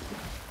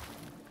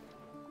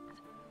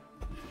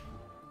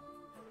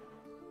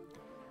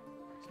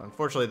 So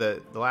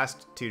unfortunately, the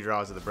last 2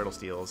 draws of the Brittle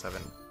Steels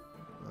haven't...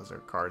 Those are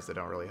cards that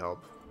don't really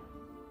help.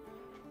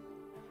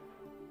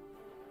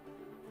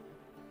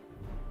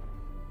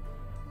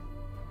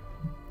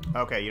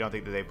 Okay, you don't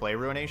think that they play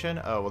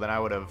Ruination? Oh, well then I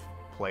would have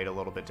played a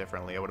little bit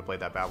differently. I would have played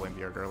that Babbling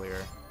Bjerg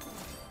earlier.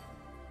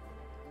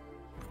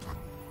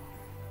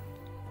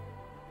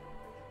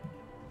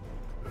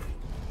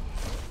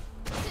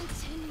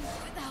 Continue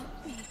without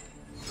me.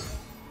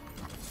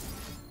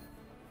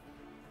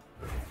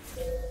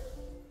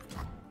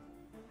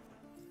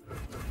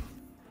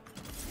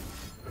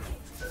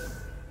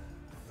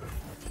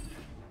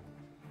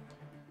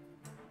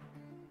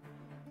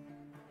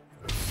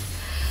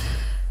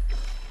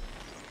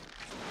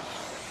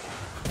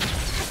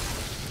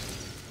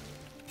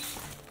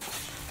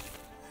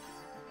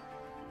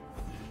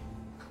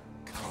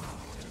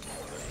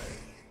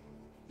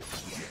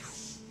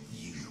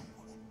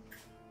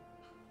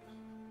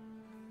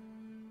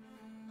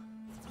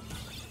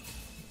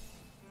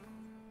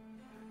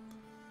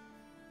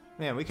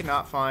 Man, we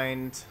cannot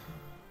find...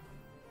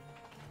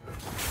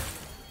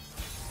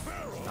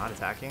 Not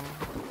attacking?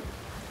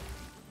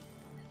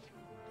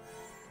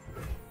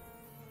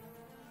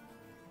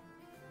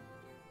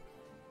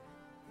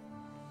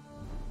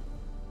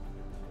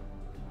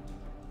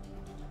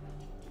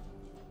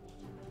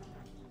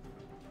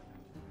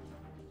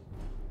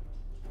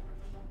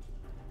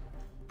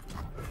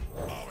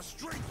 Our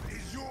strength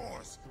is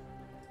yours.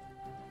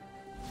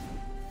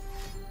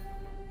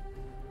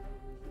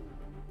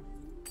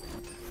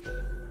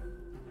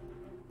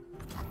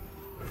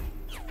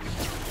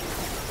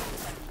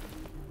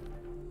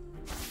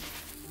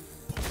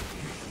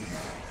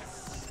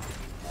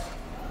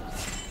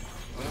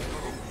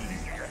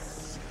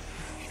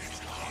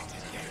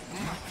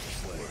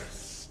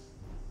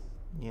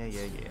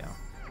 Yeah.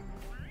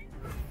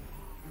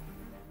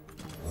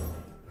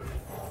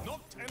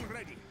 Knocked and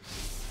ready.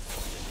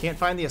 Can't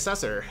find the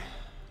Assessor.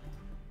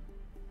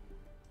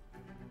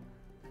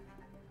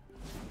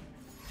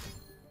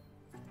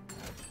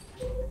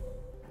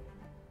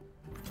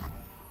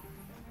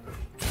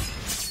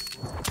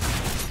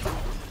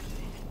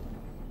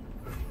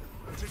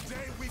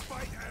 Today we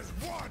fight as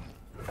one.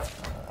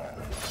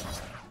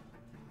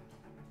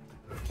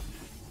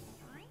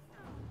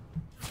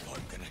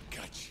 I'm gonna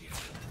cut you.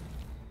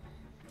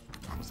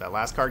 Does that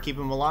last card keep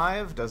him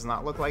alive? Does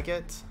not look like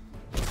it.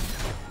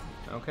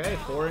 Okay,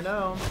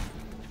 4-0.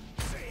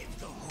 Save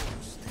the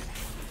host.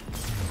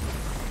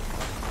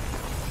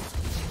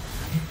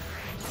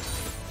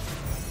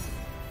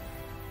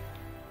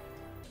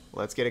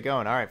 Let's get it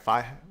going. All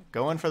right,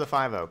 going for the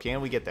 5-0.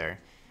 Can we get there?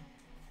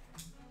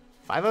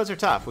 5-0s are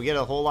tough. We get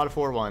a whole lot of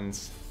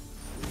 4-1s.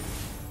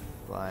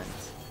 But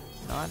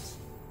not...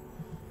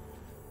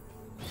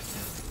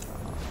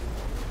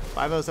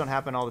 5-0s don't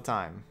happen all the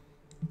time.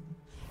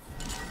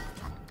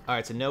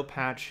 Alright, so no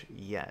patch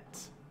yet.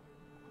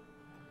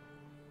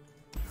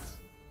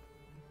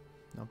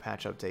 No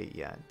patch update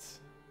yet.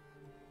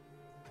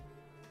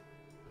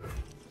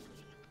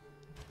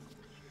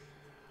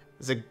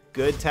 This is a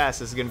good test.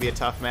 This is going to be a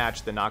tough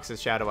match. The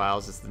Noxus Shadow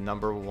Isles is the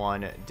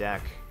 #1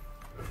 deck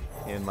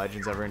in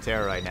Legends of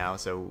Runeterra right now,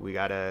 so we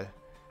gotta,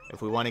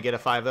 if we want to get a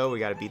 5-0, we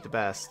gotta beat the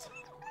best.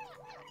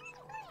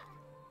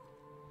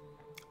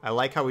 I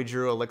like how we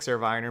drew Elixir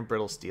of Iron and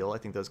Brittle Steel. I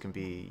think those can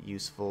be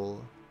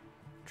useful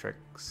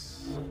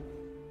tricks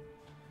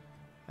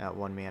at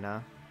 1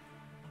 mana.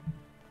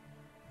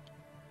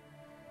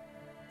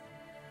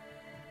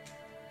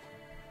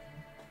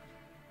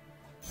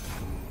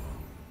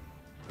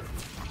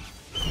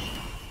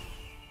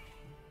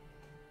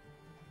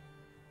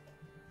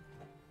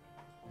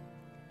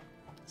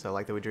 So I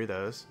like that we drew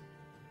those.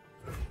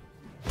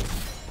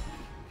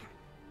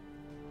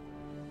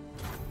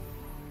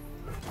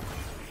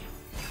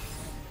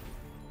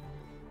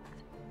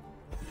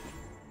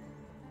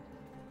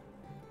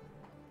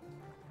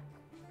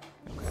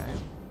 Okay.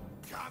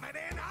 Coming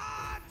in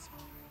hot!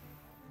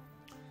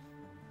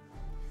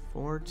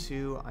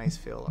 4/2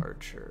 Iceveil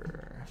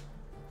Archer.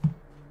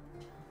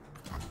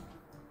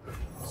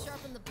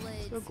 Sharpen the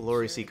blades. Go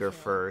Glory Seeker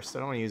first. I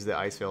don't want to use the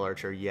Iceveil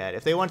Archer yet.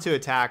 If they want to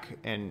attack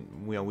and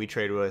we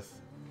trade with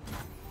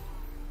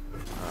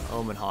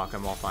Omen Hawk,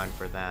 I'm all fine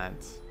for that.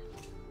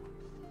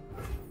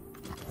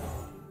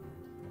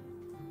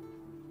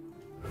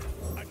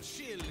 A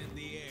chill in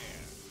the air.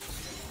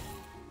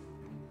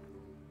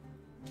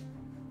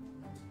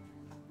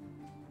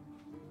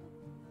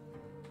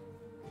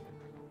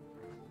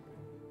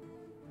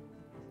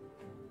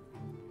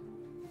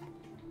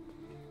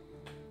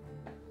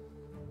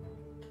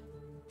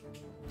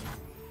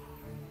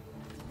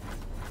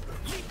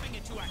 Leaping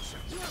into action.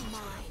 You're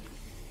mine.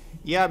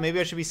 Yeah, maybe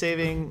I should be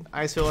saving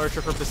Iceveil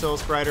Archer for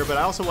Basilisk Rider, but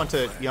I also want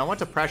to, I want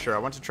to pressure. I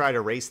want to try to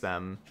race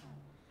them.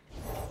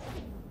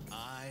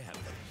 I have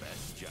the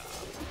best job.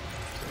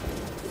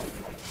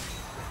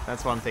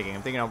 That's what I'm thinking.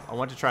 I'm thinking I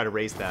want to try to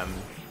race them.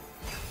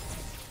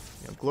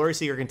 Glory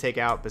Seeker can take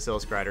out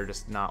Basilisk Rider,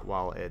 just not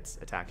while it's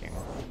attacking.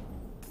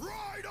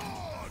 Ride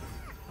on!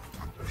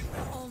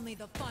 Only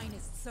the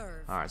finest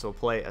serve. Alright, so we'll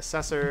play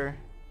Assessor.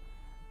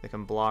 They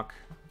can block.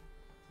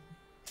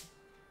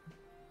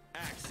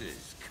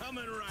 Axes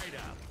coming right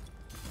up.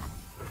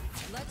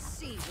 Let's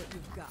see what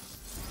you've got.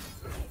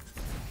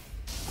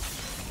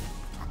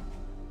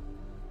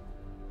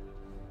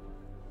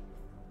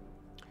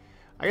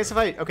 I guess if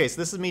I... Okay,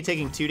 so this is me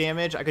taking 2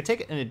 damage. I could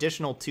take an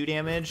additional 2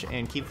 damage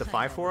and keep the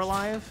 5/4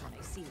 alive. When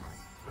I see one.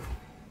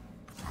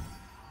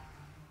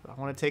 I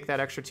want to take that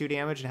extra 2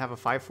 damage and have a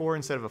 5/4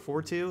 instead of a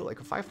 4/2. Like,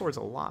 a 5/4 is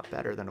a lot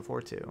better than a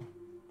 4/2.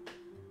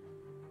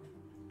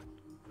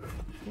 I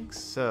think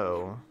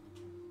so.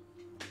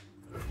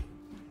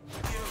 You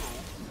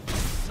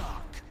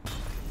suck.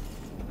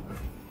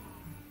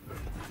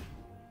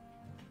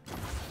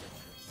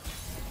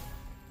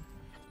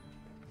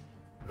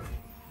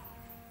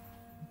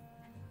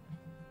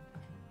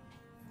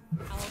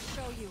 I'll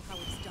show you how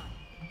it's done.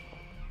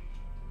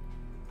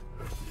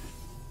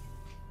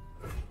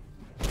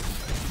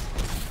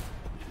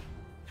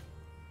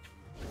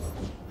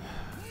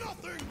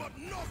 Nothing but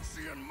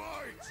Noxian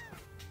might.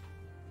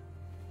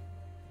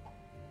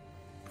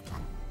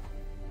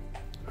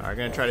 Alright,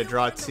 gonna try to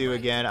draw 2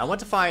 again. I want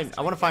to find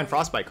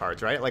Frostbite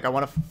cards, right? Like, I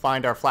want to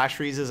find our Flash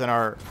Freezes and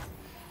our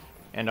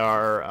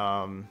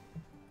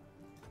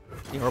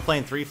we're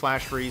playing 3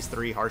 Flash Freeze,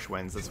 3 Harsh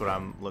Winds. That's what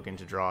I'm looking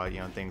to draw,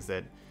 things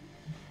that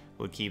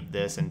would keep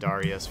this and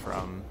Darius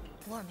from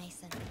War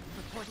Mason,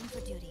 reporting for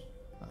duty.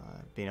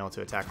 being able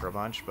to attack for a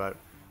bunch, but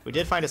we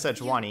did find a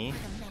Sejuani.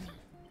 The many.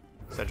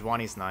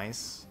 Sejuani's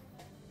nice.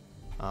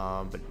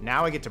 But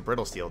now I get to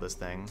Brittle Steel this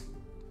thing.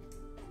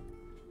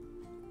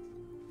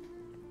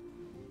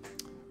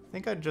 I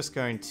think I'm just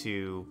going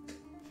to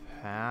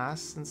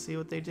pass and see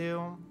what they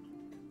do.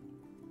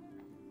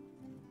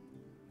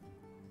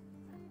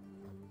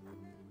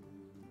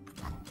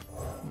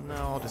 No,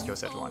 I'll just go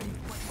Sejuani.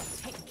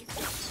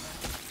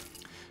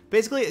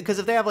 Basically, because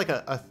if they have like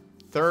a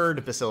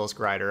 3rd Basilisk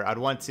Rider, I'd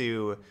want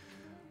to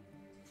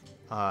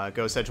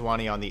go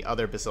Sejuani on the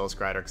other Basilisk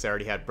Rider because I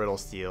already had Brittle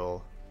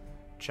Steel.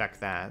 Check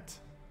that.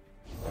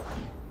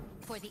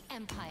 For the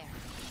Empire.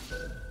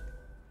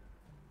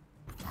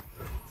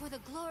 For the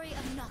glory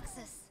of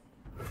Noxus.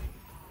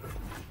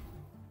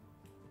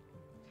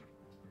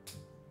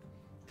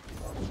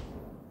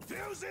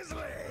 Fuse is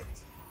lit.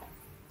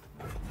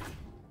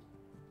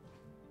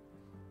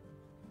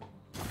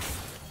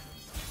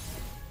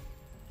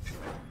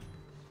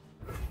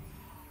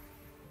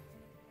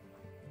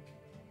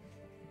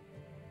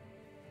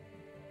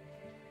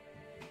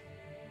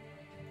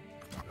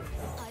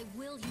 I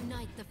will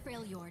unite the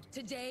Freljord.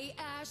 Today,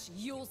 Ashe,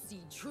 you'll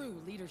see true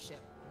leadership.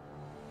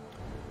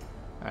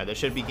 Alright, this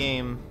should be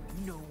game.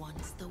 No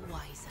one's the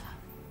wiser.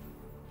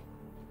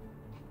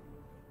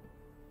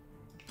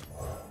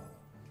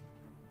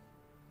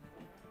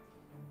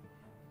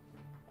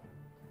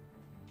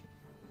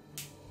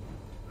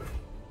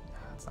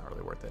 It's not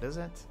really worth it, is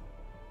it?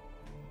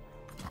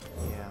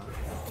 Yeah.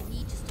 I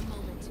need just a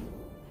moment.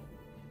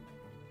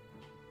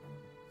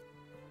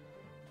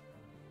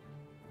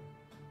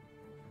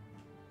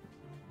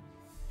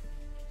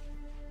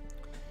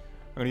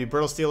 I'm going to be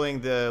Brittle Stealing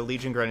the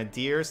Legion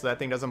Grenadier, so that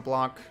thing doesn't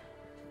block.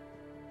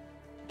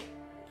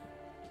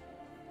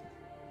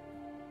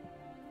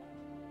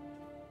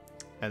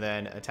 And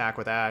then attack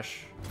with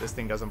Ashe. This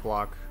thing doesn't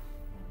block.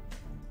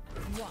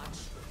 Watch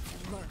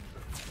and learn.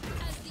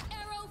 As the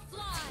arrow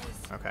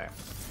flies. Okay.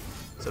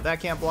 So that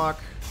can't block.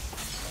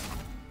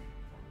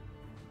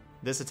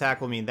 This attack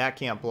will mean that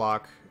can't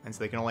block, and so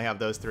they can only have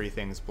those 3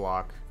 things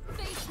block.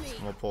 Face me.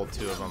 And we'll pull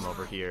 2 of them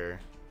over here.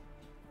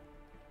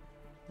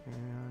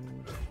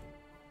 And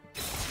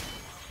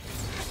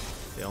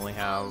they only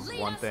have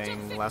 1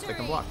 thing left that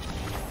can block.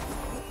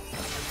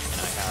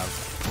 And I have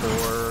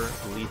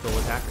 4 lethal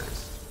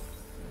attackers.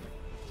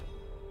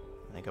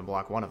 And they can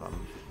block 1 of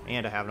them.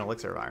 And I have an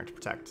Elixir of Iron to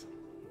protect.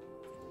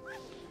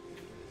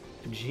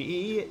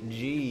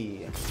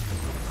 GG.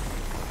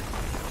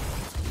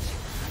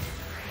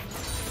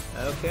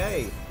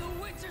 Okay.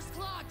 The Witcher's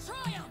Claw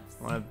triumphs.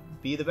 Want to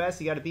be the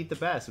best? You got to beat the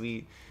best.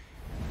 We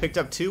picked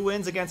up 2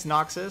 wins against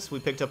Noxus. We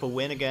picked up a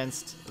win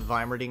against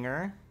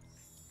Weimerdinger.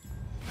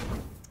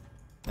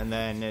 And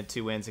then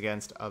 2 wins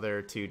against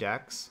other 2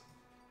 decks.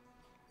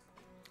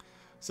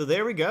 So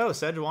there we go.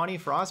 Sejuani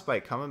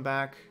Frostbite coming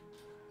back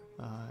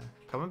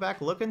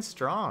looking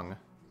strong.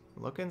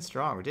 Looking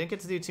strong. We didn't get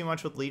to do too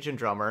much with Legion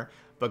Drummer,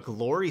 but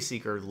Glory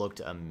Seeker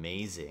looked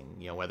amazing.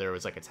 You know, whether it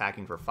was like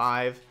attacking for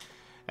 5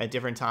 at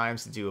different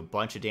times to do a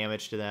bunch of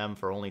damage to them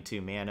for only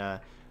 2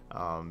 mana,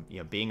 you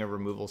know, being a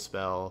removal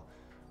spell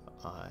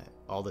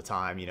all the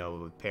time, you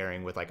know,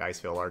 pairing with like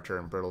Iceveil Archer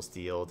and Brittle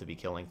Steel to be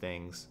killing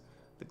things.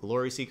 The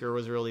Glory Seeker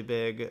was really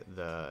big.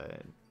 The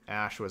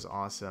Ashe was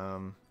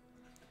awesome.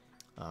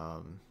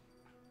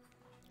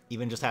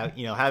 Even just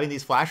having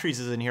these flash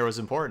freezes in here was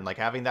important. Like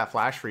having that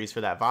flash freeze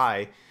for that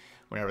Vi,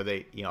 whenever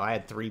they, you know, I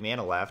had 3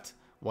 mana left,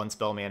 1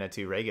 spell mana,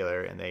 2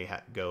 regular, and they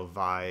go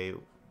Vi,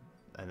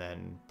 and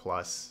then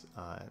plus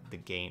the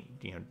gain,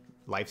 you know,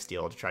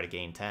 lifesteal to try to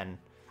gain 10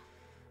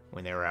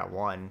 when they were at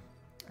 1.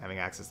 Having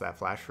access to that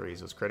flash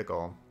freeze was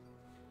critical.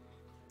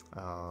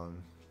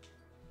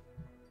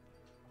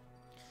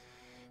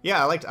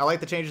 Yeah, I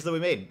liked the changes that we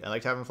made. I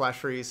liked having flash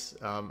freeze.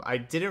 I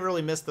didn't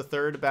really miss the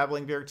 3rd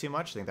Babbling Beard too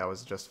much. I think that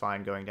was just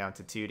fine going down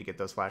to 2 to get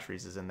those flash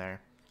freezes in there.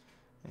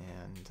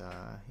 And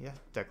yeah,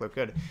 deck looked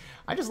good.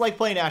 I just like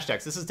playing Ashe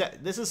decks.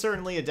 This is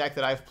certainly a deck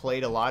that I've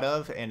played a lot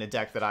of, and a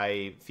deck that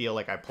I feel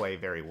like I play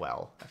very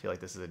well. I feel like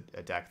this is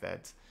a deck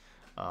that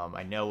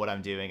I know what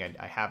I'm doing.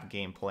 I have a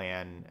game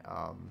plan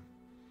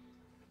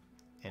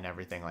and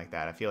everything like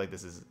that. I feel like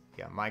this is,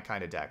 yeah, my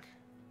kind of deck,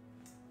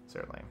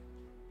 certainly.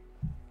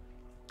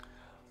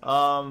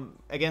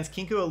 Against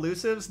Kinku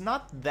Elusives,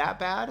 not that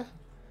bad.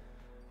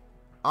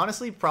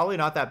 Honestly, probably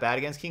not that bad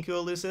against Kinku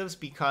Elusives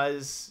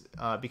because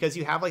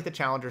you have like the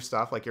challenger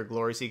stuff, like your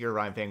Glory Seeker,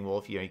 Rhyme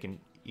Wolf. You know, you can,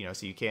 you know,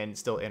 so you can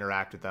still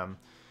interact with them.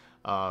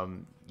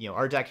 You know,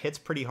 our deck hits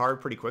pretty hard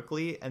pretty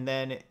quickly, and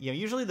then, you know,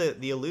 usually the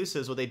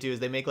elusives, what they do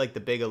is they make like the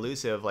big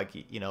elusive, like,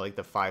 you know, like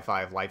the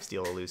 5/5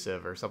 lifesteal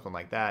elusive or something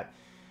like that.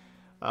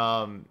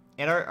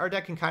 And our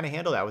deck can kind of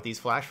handle that with these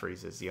flash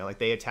freezes. You know, like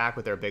they attack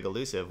with their big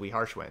elusive, we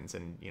Harsh Winds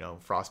and, you know,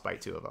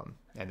 Frostbite 2 of them,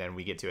 and then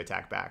we get to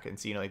attack back. And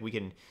so, you know, like we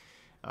can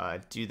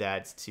do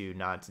that to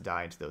not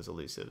die into those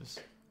elusives.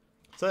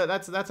 So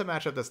that's a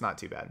matchup that's not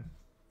too bad.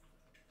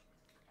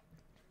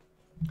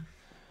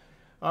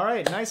 All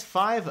right, nice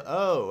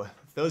 5-0.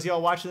 Those of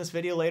y'all watching this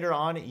video later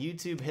on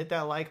YouTube, hit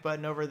that like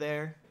button over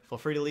there. Feel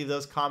free to leave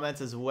those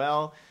comments as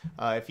well.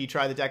 If you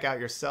try the deck out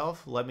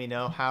yourself, let me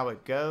know how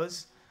it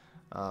goes.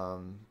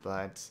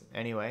 But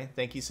anyway,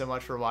 thank you so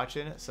much for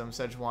watching some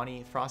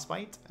Sejuani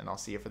Frostbite, and I'll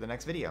see you for the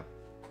next video.